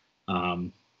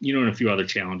and a few other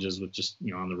challenges with just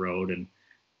on the road. And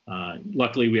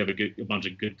luckily we have a bunch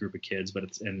of good group of kids, but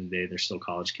at the end of the day, they're still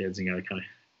college kids, and you got to kind of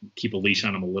keep a leash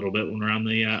on them a little bit when we're on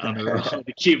the road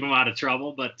to keep them out of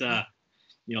trouble. But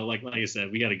like I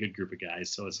said, we got a good group of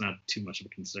guys, so it's not too much of a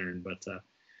concern. But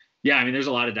yeah, I mean, there's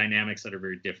a lot of dynamics that are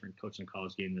very different coaching a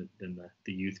college game than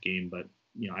the youth game. But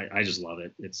I just love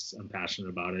it. I'm passionate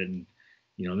about it, and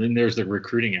then there's the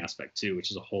recruiting aspect too,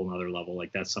 which is a whole nother level.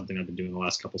 Like that's something I've been doing the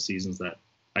last couple seasons that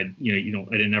I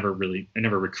never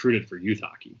recruited for youth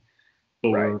hockey,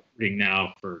 but we're recruiting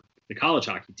now for the college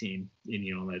hockey team,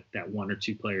 and that one or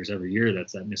two players every year,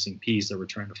 that's that missing piece that we're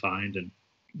trying to find, and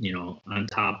on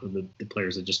top of the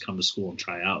players that just come to school and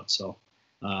try out. So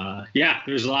yeah,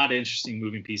 there's a lot of interesting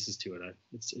moving pieces to it.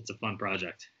 It's a fun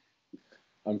project.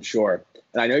 I'm sure.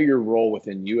 And I know your role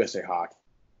within USA Hockey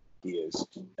is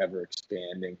ever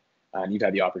expanding. And you've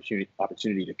had the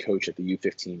opportunity to coach at the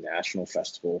U15 National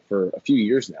Festival for a few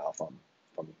years now, if I'm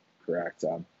correct.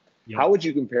 Yep. How would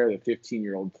you compare the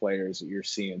 15-year-old players that you're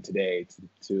seeing today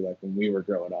to like when we were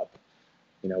growing up?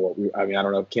 I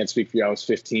don't know, can't speak for you. I was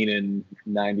 15 in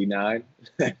 99.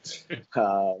 And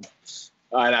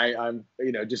I'm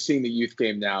just seeing the youth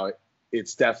game now,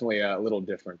 it's definitely a little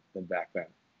different than back then.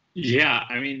 Yeah,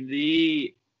 I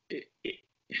mean,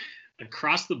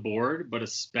 across the board, but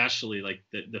especially like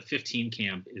the 15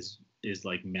 camp is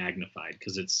like magnified,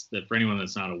 because for anyone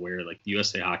that's not aware, like the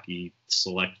USA Hockey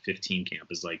Select 15 camp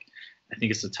is like, I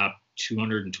think it's the top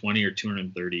 220 or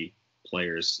 230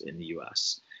 players in the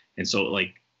US. And so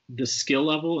like the skill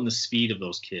level and the speed of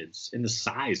those kids and the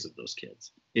size of those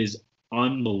kids is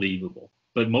unbelievable,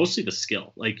 but mostly the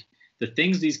skill, like the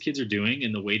things these kids are doing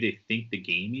and the way they think the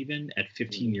game, even at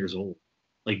 15 years old,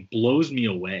 like blows me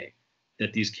away.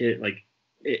 That these kids, like,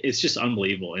 it's just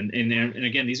unbelievable. And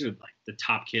again, these are like the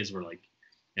top kids were like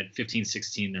at 15,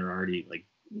 16, they're already like,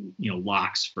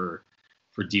 locks for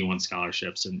D1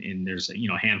 scholarships. And there's,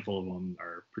 a handful of them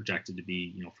are projected to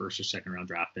be, first or second round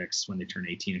draft picks when they turn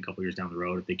 18 a couple years down the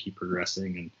road, if they keep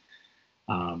progressing.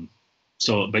 And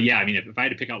but yeah, I mean, if I had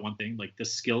to pick out one thing, like the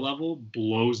skill level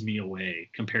blows me away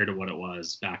compared to what it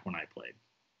was back when I played.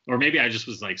 Or maybe I just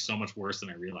was like so much worse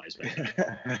than I realized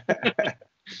back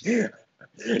then.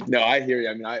 No, I hear you.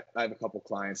 I mean, I have a couple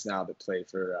clients now that play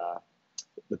for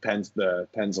the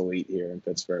Pens Elite here in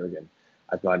Pittsburgh, and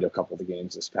I've gone to a couple of the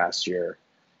games this past year,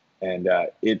 and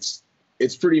it's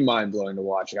pretty mind blowing to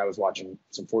watch. Like, I was watching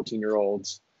some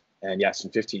 14-year-olds and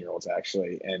some 15-year-olds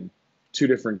actually, and two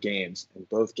different games, and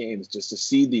both games just to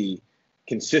see the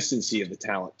consistency of the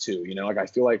talent too. Like I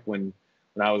feel like when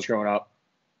I was growing up,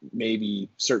 maybe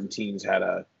certain teams had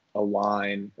a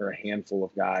line or a handful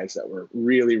of guys that were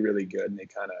really, really good, and they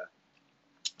kind of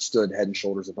stood head and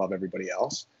shoulders above everybody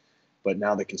else. But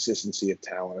now the consistency of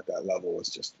talent at that level is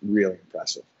just really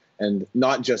impressive. And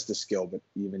not just the skill, but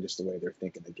even just the way they're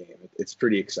thinking the game. It's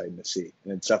pretty exciting to see,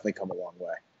 and it's definitely come a long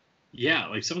way. Yeah,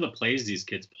 like some of the plays these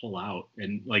kids pull out,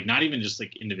 and like not even just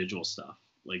like individual stuff,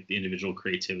 like the individual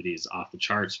creativity is off the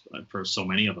charts for so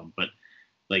many of them, but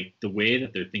like the way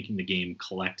that they're thinking the game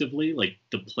collectively, like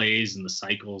the plays and the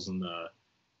cycles and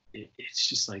it's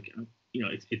just like,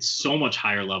 it's so much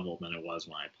higher level than it was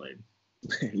when I played.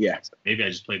 Yeah. So maybe I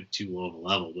just played too low of a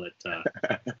level, but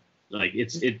like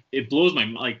it blows my,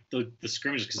 like the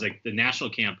scrimmages, because like the national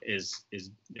camp is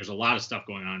there's a lot of stuff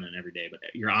going on in every day, but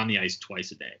you're on the ice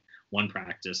twice a day, one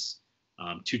practice,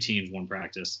 two teams, one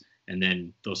practice, and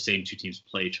then those same two teams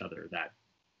play each other. That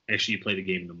actually you play the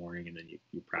game in the morning and then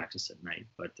you practice at night.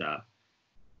 But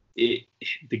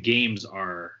the games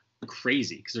are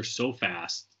crazy because they're so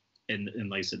fast. And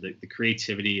like I said, the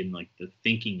creativity and like the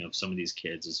thinking of some of these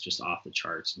kids is just off the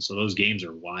charts. And so those games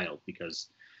are wild because,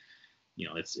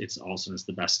 it's also, it's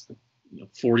the best,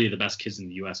 40 of the best kids in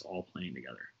the U.S. all playing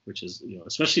together, which is,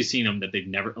 especially seeing them that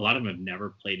a lot of them have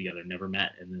never played together, never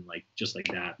met. And then like, just like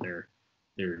that, they're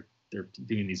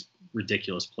doing these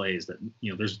ridiculous plays that,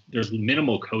 there's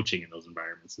minimal coaching in those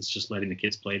environments. It's just letting the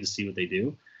kids play to see what they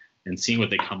do, and seeing what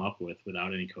they come up with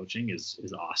without any coaching is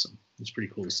awesome. It's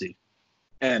pretty cool to see.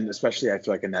 And especially I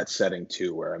feel like in that setting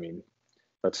too, where, I mean,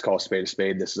 let's call a spade a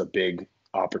spade. This is a big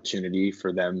opportunity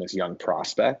for them as young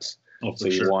prospects. Oh, so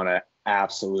you want to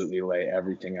absolutely lay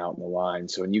everything out in the line.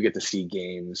 So when you get to see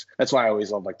games, that's why I always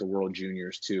love like the World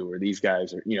Juniors too, where these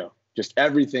guys are, just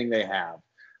everything they have,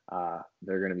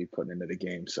 they're going to be putting into the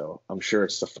game. So I'm sure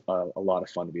it's a lot of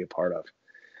fun to be a part of.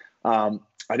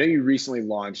 I know you recently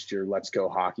launched your Let's Go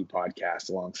Hockey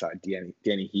podcast alongside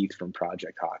Danny Heath from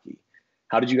Project Hockey.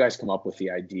 How did you guys come up with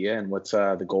the idea, and what's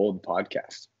the goal of the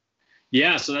podcast?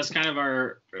 Yeah, so that's kind of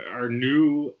our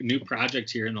new project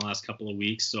here in the last couple of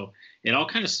weeks. So it all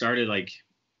kind of started like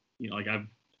I've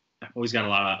always got a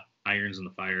lot of irons in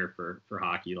the fire for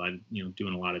hockey, like,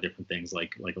 doing a lot of different things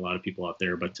like a lot of people out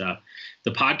there. But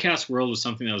the podcast world was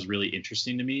something that was really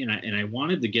interesting to me, and I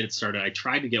wanted to get it started. I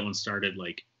tried to get one started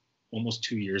like almost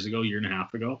 2 years ago, year and a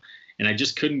half ago, and I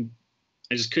just couldn't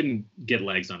get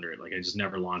legs under it. Like I just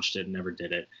never launched it and never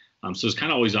did it. So it's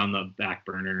kind of always on the back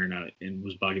burner and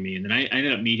was bugging me. And then I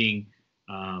ended up meeting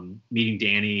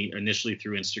Danny initially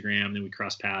through Instagram. Then we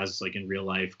crossed paths like in real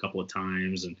life a couple of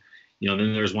times. And,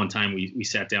 then there was one time we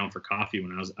sat down for coffee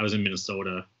when I was in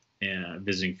Minnesota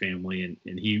visiting family,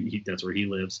 and he that's where he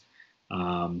lives.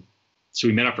 So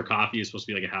we met up for coffee. It was supposed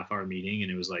to be like a half-hour meeting,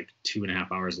 and it was like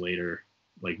 2.5 hours later.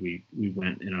 Like we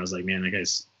went, and I was like, man, that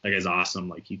guy's awesome.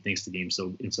 Like he thinks the game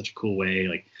so in such a cool way.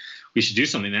 Like we should do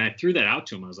something. And I threw that out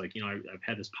to him. I was like, I've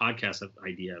had this podcast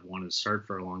idea I've wanted to start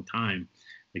for a long time.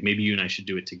 Like maybe you and I should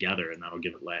do it together, and that'll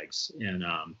give it legs. And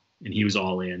he was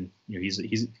all in.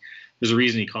 He's there's a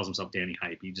reason he calls himself Danny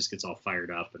Hype. He just gets all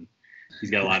fired up, and he's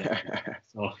got a lot of.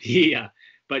 So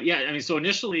but yeah, I mean, so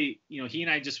initially, he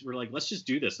and I just were like, let's just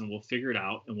do this, and we'll figure it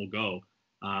out, and we'll go.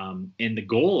 And the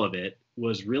goal of it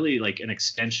was really like an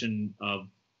extension of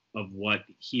what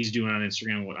he's doing on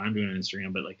Instagram and what I'm doing on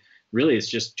Instagram. But like, really, it's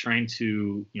just trying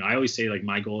to, I always say like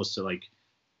my goal is to like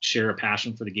share a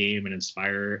passion for the game and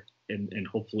inspire and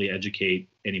hopefully educate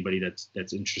anybody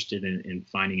that's interested in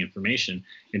finding information.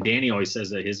 And Danny always says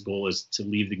that his goal is to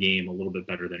leave the game a little bit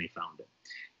better than he found it.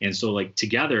 And so like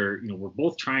together, we're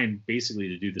both trying basically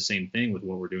to do the same thing with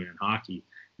what we're doing in hockey.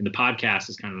 And the podcast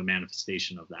is kind of a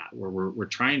manifestation of that, where we're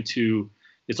trying to,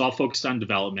 it's all focused on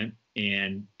development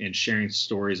and sharing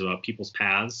stories about people's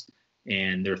paths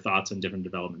and their thoughts on different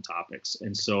development topics.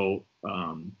 And so,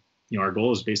 our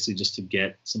goal is basically just to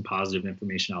get some positive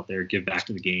information out there, give back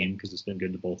to the game because it's been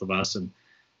good to both of us, and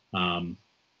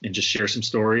just share some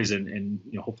stories and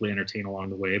hopefully entertain along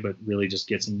the way, but really just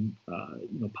get some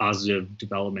positive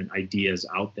development ideas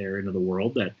out there into the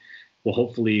world that will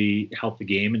hopefully help the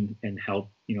game and help,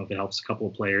 if it helps a couple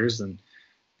of players, then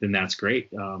that's great.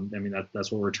 I mean,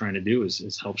 that's what we're trying to do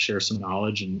is help share some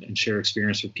knowledge and share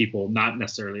experience with people, not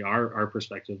necessarily our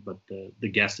perspective, but the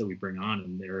guests that we bring on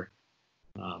and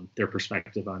their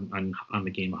perspective on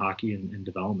the game of hockey and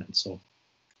development. So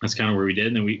that's kind of where we did.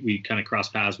 And then we kind of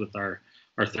crossed paths with our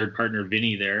third partner,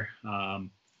 Vinny there,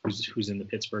 who's in the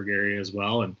Pittsburgh area as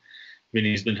well. And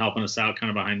Vinny's been helping us out kind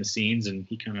of behind the scenes, and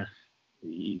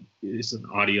he is an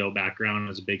audio background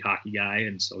as a big hockey guy.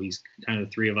 And so he's kind of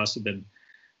the three of us have been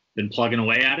plugging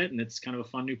away at it, and it's kind of a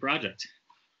fun new project.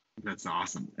 That's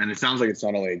awesome. And it sounds like it's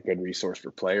not only a good resource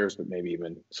for players, but maybe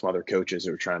even some other coaches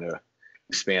who are trying to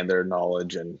expand their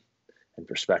knowledge and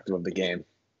perspective of the game.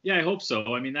 Yeah, I hope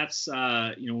so. I mean, that's,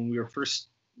 when we were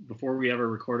before we ever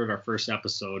recorded our first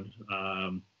episode,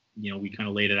 we kind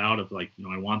of laid it out of like,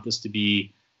 I want this to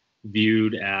be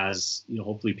viewed as,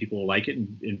 hopefully people will like it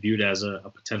and viewed as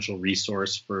a potential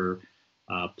resource for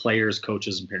players,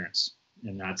 coaches, and parents.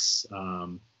 And that's,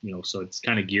 so it's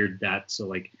kind of geared that. So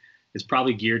like, it's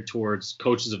probably geared towards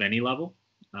coaches of any level.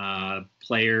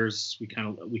 Players, we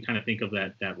kind of think of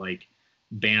that like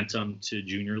bantam to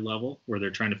junior level, where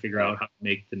they're trying to figure out how to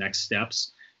make the next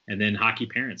steps. And then hockey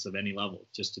parents of any level,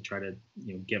 just to try to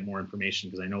get more information,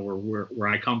 because I know where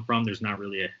I come from, there's not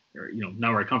really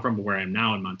not where I come from, but where I am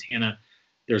now in Montana,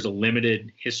 there's a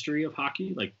limited history of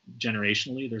hockey. Like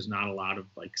generationally, there's not a lot of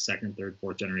like second, third,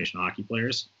 fourth generation hockey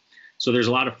players. So there's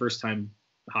a lot of first time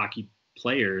hockey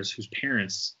players whose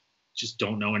parents just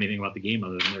don't know anything about the game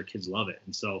other than their kids love it.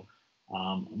 And so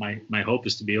my hope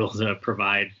is to be able to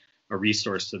provide a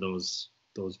resource to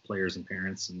those players and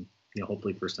parents, and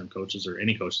hopefully first time coaches or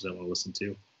any coaches that want to listen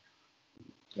to.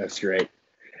 That's great.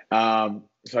 So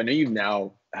I know you've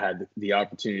now had the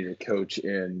opportunity to coach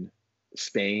in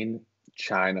Spain,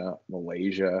 China,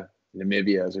 Malaysia,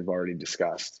 Namibia, as we've already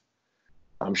discussed.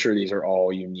 I'm sure these are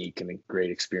all unique and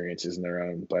great experiences in their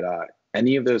own, but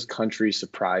any of those countries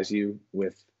surprise you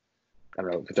with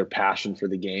their passion for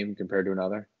the game compared to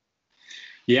another?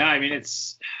 Yeah, I mean,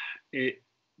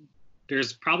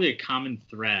 there's probably a common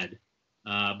thread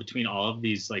between all of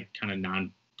these like kind of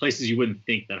places you wouldn't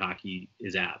think that hockey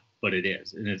is at, but it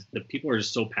is. And the people are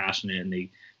just so passionate, and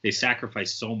they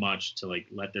sacrifice so much to like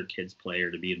let their kids play or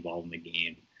to be involved in the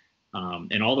game.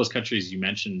 And all those countries you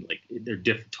mentioned, like they're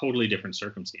totally different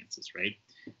circumstances, right?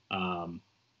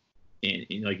 And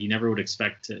like you never would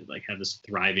expect to like have this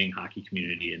thriving hockey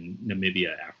community in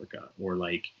Namibia, Africa, or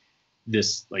like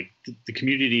this, like the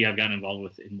community I've gotten involved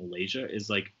with in Malaysia is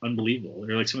like unbelievable.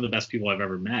 They're like some of the best people I've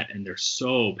ever met, and they're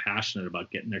so passionate about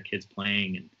getting their kids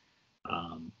playing.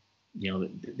 And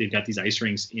they've got these ice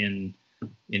rinks in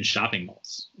shopping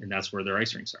malls, and that's where their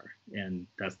ice rinks are. And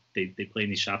that's they play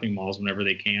in these shopping malls whenever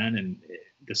they can, and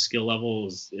the skill level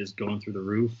is going through the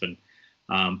roof. And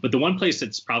but the one place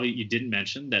that's probably you didn't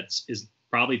mention is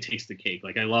probably takes the cake.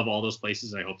 Like I love all those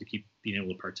places. I hope to keep being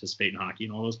able to participate in hockey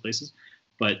in all those places.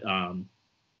 But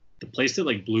the place that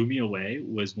like blew me away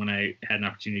was when I had an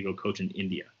opportunity to go coach in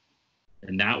India,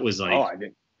 and that was like, oh, I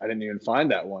didn't even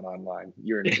find that one online.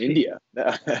 You're in India.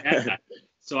 yeah.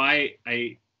 So I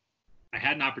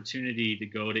had an opportunity to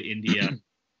go to India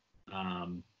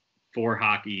for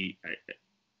hockey.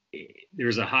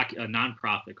 There's a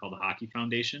nonprofit called the Hockey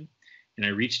Foundation, and I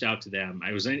reached out to them.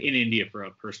 I was in India for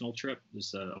a personal trip,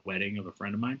 just a wedding of a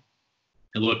friend of mine.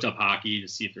 I looked up hockey to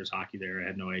see if there's hockey there. I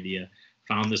had no idea.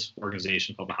 Found this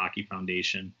organization called the Hockey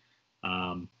Foundation.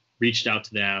 Reached out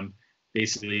to them.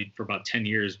 Basically, for about 10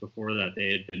 years before that,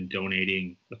 they had been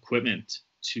donating equipment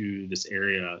to this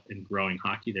area and growing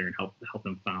hockey there, and help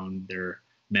them found their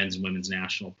men's and women's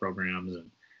national programs,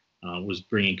 and was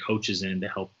bringing coaches in to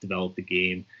help develop the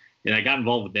game. And I got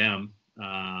involved with them.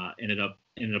 Ended up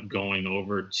going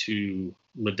over to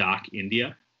Ladakh,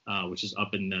 India, which is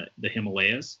up in the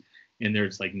Himalayas, and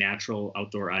there's like natural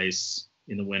outdoor ice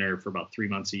in the winter for about 3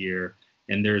 months a year.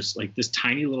 And there's like this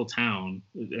tiny little town.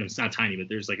 It's not tiny, but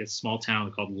there's like a small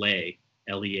town called Leh,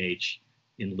 Leh,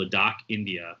 in Ladakh,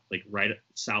 India, like right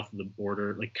south of the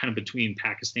border, like kind of between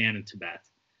Pakistan and Tibet.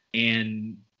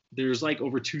 And there's like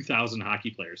over 2,000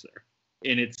 hockey players there,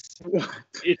 and it's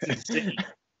insane.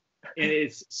 And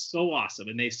it's so awesome.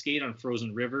 And they skate on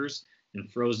frozen rivers and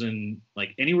frozen,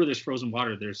 like anywhere there's frozen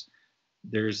water, there's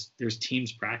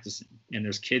teams practicing, and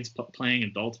there's kids playing,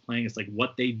 adults playing. It's like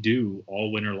what they do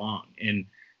all winter long. And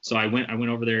so I went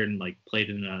over there and like played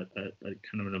in a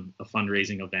kind of a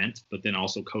fundraising event, but then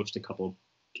also coached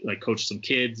coached some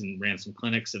kids and ran some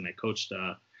clinics. And I coached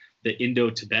the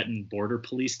Indo-Tibetan Border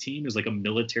Police team. It was like a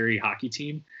military hockey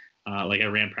team. Like I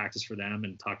ran practice for them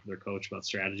and talked to their coach about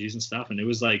strategies and stuff. And it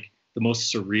was like the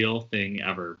most surreal thing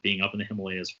ever, being up in the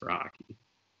Himalayas for hockey.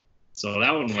 So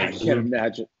that one, like, I can't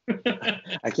imagine.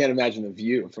 I can't imagine the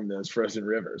view from those frozen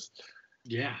rivers.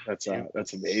 Yeah, that's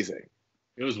amazing.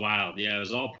 It was wild. Yeah, it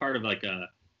was all part of like a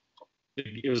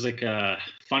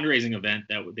fundraising event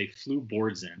that they flew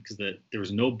boards in, because there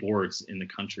was no boards in the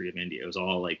country of India. It was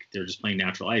all like they're just playing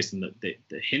natural ice, and the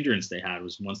hindrance they had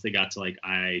was once they got to like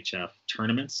IIHF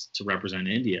tournaments to represent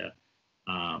India,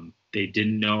 they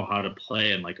didn't know how to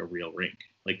play in like a real rink.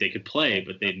 Like they could play,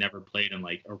 but they'd never played in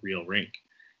like a real rink.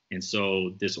 And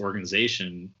so this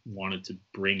organization wanted to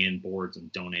bring in boards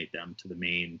and donate them to the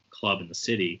main club in the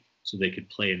city so they could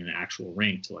play in an actual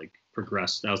rink to like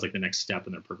progress. That was like the next step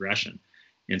in their progression.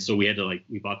 And so we had to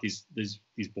we bought these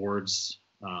boards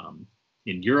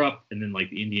in Europe, and then like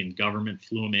the Indian government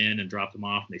flew them in and dropped them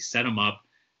off, and they set them up.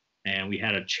 And we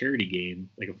had a charity game,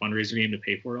 like a fundraiser game to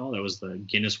pay for it all. That was the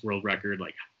Guinness World Record,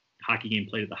 like hockey game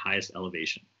played at the highest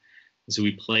elevation. And so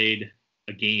we played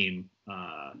a game.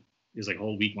 It was like a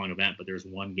whole week-long event, but there was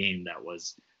one game that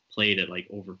was played at like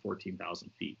over 14,000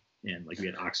 feet, and like we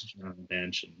had oxygen on the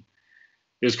bench, and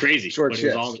it was crazy. Short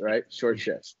shifts, right? Short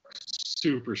shifts.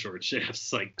 Super short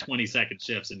shifts, like 20-second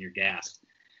shifts, and you're gassed.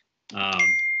 But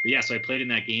yeah, so I played in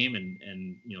that game,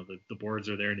 and you know the boards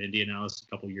are there in India now. This is a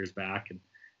couple of years back, and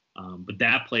but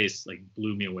that place like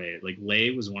blew me away. Like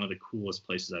Leh was one of the coolest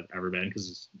places I've ever been, because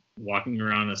it's walking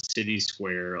around a city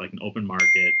square, like an open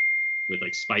market, with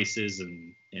like spices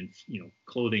and you know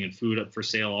clothing and food up for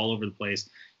sale all over the place.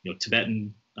 You know,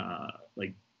 Tibetan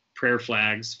like prayer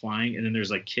flags flying, and then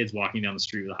there's like kids walking down the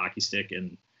street with a hockey stick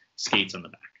and skates on the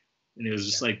back. And it was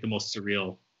just like the most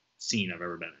surreal scene I've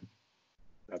ever been in.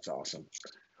 That's awesome.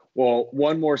 Well,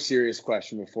 one more serious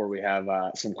question before we have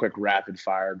some quick rapid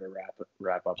fire to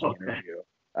wrap up the interview.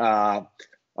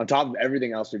 On top of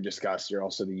everything else we've discussed, you're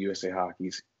also the USA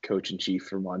Hockey's coach in chief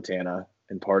for Montana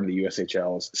and part of the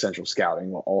USHL's Central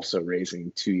Scouting, while also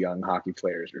raising 2 young hockey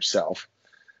players yourself.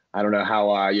 I don't know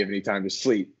how you have any time to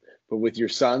sleep, but with your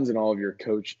sons and all of your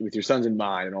with your sons in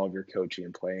mind and all of your coaching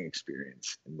and playing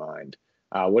experience in mind,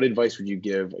 what advice would you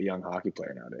give a young hockey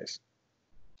player nowadays?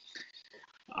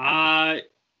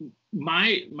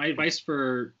 My advice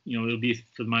for it'll be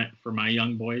for my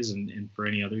young boys and for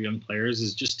any other young players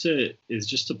is just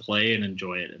to play and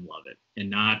enjoy it and love it, and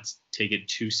not take it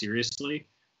too seriously.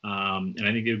 And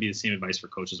I think it would be the same advice for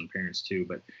coaches and parents too.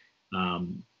 But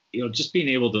just being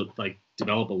able to like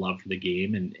develop a love for the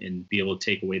game and be able to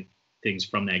take away things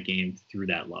from that game through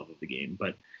that love of the game.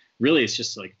 But really, it's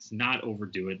just like, it's not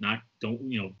overdo it.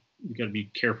 You got to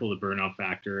be careful of the burnout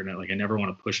factor. And I never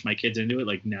want to push my kids into it.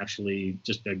 Like naturally,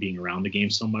 just by being around the game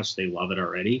so much, they love it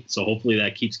already. So hopefully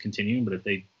that keeps continuing. But if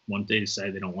they one day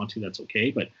decide they don't want to, that's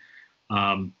okay. But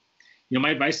my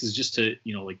advice is just to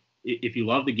if you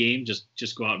love the game,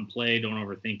 just go out and play. Don't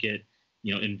overthink it.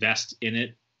 Invest in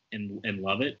it and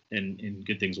love it, and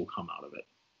good things will come out of it.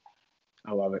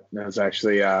 I love it. That was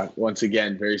actually once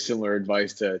again very similar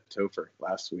advice to Topher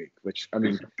last week, which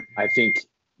I think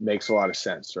makes a lot of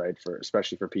sense, right?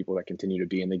 Especially for people that continue to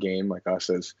be in the game, like us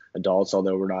as adults,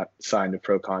 although we're not signed to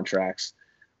pro contracts.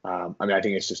 I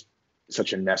think it's just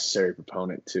such a necessary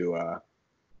proponent to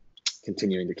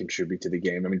continuing to contribute to the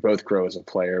game. Both grow as a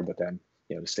player, but then,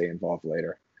 to stay involved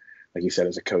later, like you said,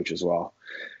 as a coach as well.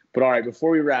 But all right,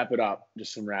 before we wrap it up,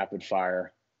 just some rapid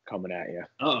fire coming at you.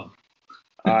 Oh.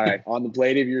 All right, on the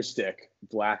blade of your stick,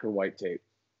 black or white tape?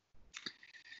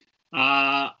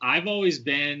 I've always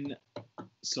been a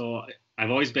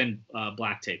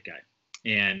black tape guy,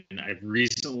 and I've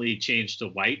recently changed to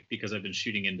white because I've been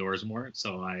shooting indoors more.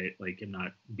 So I am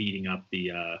not beating up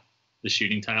the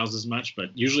shooting tiles as much,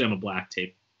 but usually I'm a black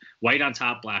tape, white on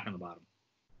top, black on the bottom.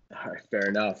 All right, fair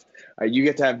enough. All right, you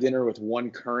get to have dinner with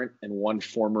one current and one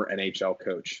former NHL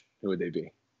coach. Who would they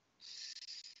be?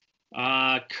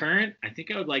 Current, I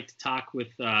think I would like to talk with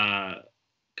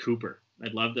Cooper.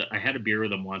 I'd love to. I had a beer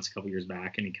with him once a couple years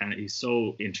back, and he's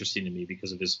so interesting to me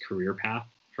because of his career path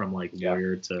from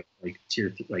lawyer to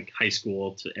high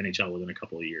school to NHL within a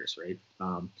couple of years, right?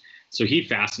 So he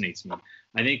fascinates me.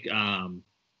 I think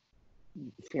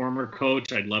former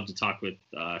coach, I'd love to talk with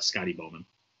Scotty Bowman,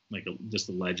 just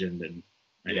a legend, and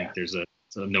I think it's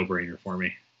a no-brainer for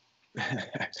me.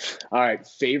 All right,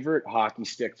 favorite hockey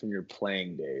stick from your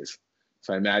playing days.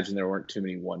 So I imagine there weren't too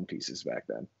many one pieces back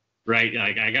then. Right.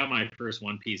 I got my first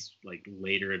one piece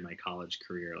later in my college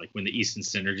career, when the Easton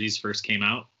Synergies first came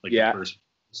out, the first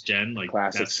gen,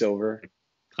 classic silver.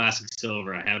 Classic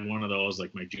silver. I had one of those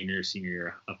my junior or senior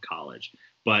year of college.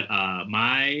 But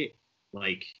my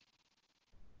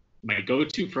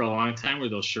go-to for a long time were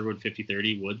those Sherwood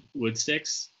 5030 wood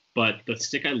sticks. But the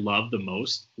stick I loved the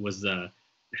most was I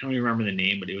don't even remember the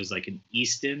name, but it was an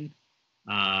Easton.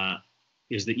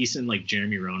 It was the Easton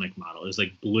Jeremy Roenick model. It was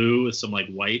blue with some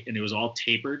white, and it was all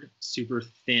tapered, super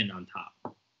thin on top.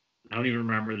 I don't even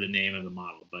remember the name of the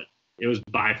model, but it was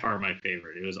by far my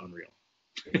favorite. It was unreal.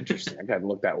 Interesting. I gotta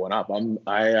look that one up.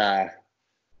 I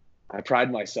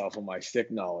pride myself on my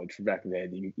stick knowledge from back in the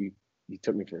day. You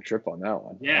took me for a trip on that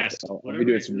one. Yeah, I'll be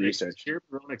doing some research. Jeremy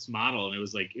Roenick's model, and it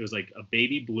was a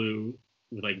baby blue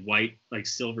with white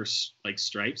silver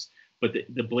stripes, but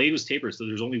the blade was tapered, so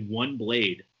there's only one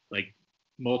blade,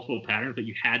 multiple patterns, but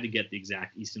you had to get the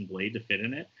exact Easton blade to fit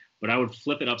in it. But I would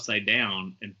flip it upside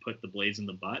down and put the blades in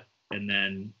the butt, and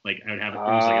then I would have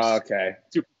a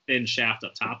super thin shaft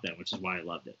up top then, which is why I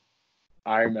loved it.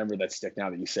 I remember that stick now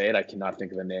that you say it. I cannot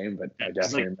think of the name, but I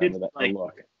definitely remember that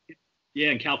look. Yeah,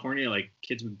 in California,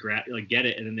 kids would get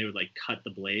it, and then they would cut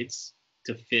the blades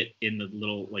to fit in the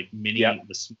little mini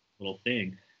the little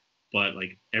thing. But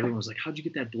everyone was how'd you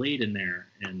get that blade in there?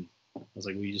 And I was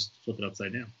well, you just flip it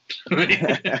upside down.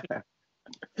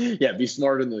 Yeah, be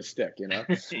smarter than the stick, Yeah,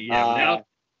 I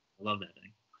love that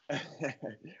thing.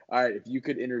 All right, if you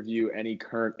could interview any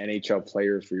current NHL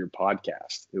player for your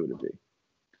podcast, who would it be?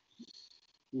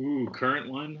 Ooh, current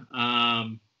one.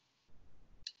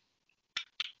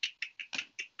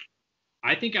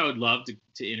 I think I would love to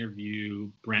interview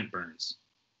Brent Burns,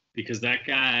 because that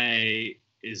guy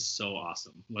is so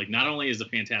awesome. Not only is a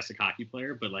fantastic hockey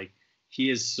player, but he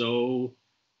is so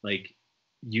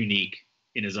unique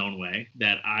in his own way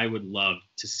that I would love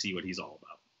to see what he's all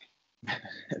about.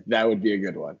 That would be a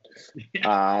good one. Yeah.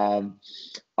 All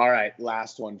right,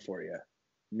 last one for you.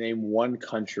 Name one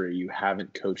country you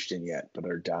haven't coached in yet but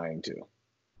are dying to.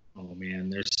 Oh man,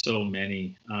 there's so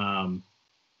many.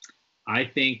 I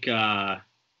think I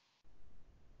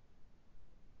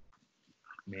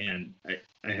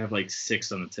have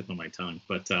 6 on the tip of my tongue,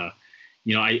 but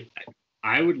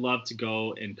I would love to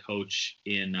go and coach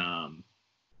in I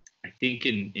think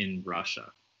in Russia,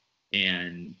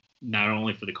 and not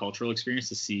only for the cultural experience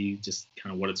to see just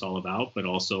kind of what it's all about, but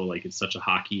also it's such a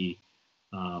hockey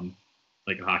a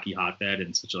hockey hotbed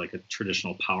and such a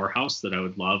traditional powerhouse that I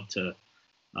would love to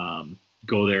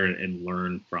go there and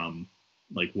learn from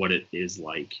what it is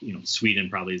like. Sweden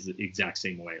probably is the exact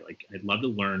same way. I'd love to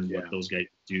learn what those guys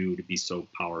do to be so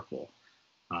powerful.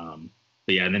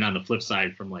 But yeah, and then on the flip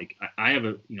side, from I have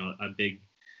a big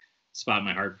spot in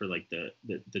my heart for the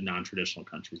non-traditional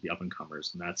countries, the up and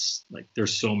comers, and that's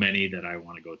there's so many that I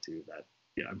want to go to that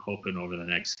I'm hoping over the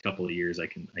next couple of years I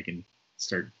can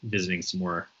start visiting some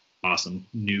more awesome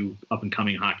new up and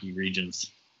coming hockey regions.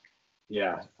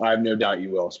 Yeah, I have no doubt you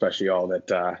will, especially all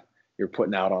that you're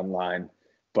putting out online.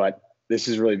 But this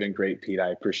has really been great, Pete.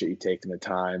 I appreciate you taking the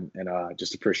time, and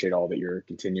just appreciate all that you're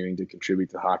continuing to contribute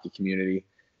to the hockey community.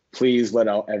 Please let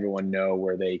everyone know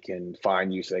where they can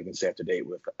find you so they can stay up to date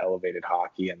with Elevated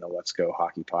Hockey and the Let's Go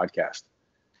Hockey podcast.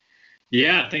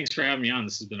 Yeah, thanks for having me on.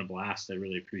 This has been a blast. I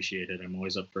really appreciate it. I'm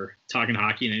always up for talking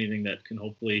hockey and anything that can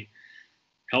hopefully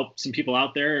help some people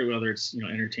out there, whether it's,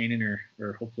 entertaining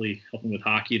or hopefully helping with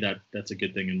hockey, that's a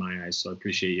good thing in my eyes. So I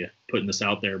appreciate you putting this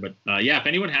out there. But yeah, if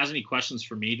anyone has any questions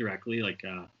for me directly, like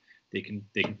they can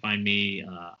find me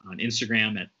on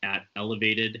Instagram at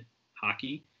elevated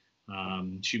hockey.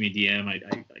 Shoot me a DM.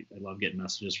 I love getting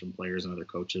messages from players and other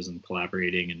coaches and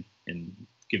collaborating and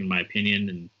giving my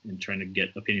opinion and trying to get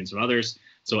opinions of others.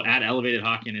 So at elevated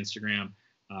hockey on Instagram.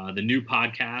 The new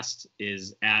podcast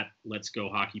is at Let's Go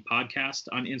Hockey Podcast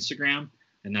on Instagram,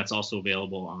 and that's also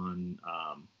available on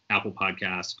Apple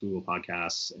Podcasts, Google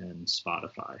Podcasts, and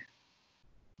Spotify.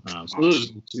 So those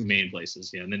are the two main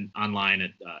places. Yeah, and then online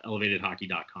at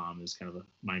elevatedhockey.com is kind of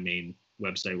my main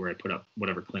website where I put up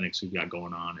whatever clinics we've got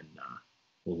going on, and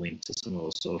we'll link to some of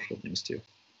those social things too.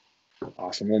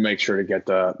 Awesome. We'll make sure to get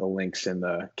the links in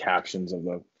the captions of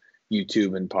the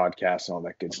YouTube and podcasts and all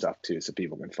that good stuff too, so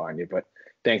people can find you. But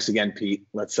thanks again, Pete.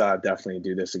 Let's definitely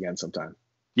do this again sometime.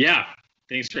 Yeah.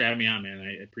 Thanks for having me on, man.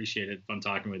 I appreciate it. Fun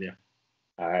talking with you.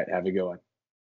 All right. Have a good one.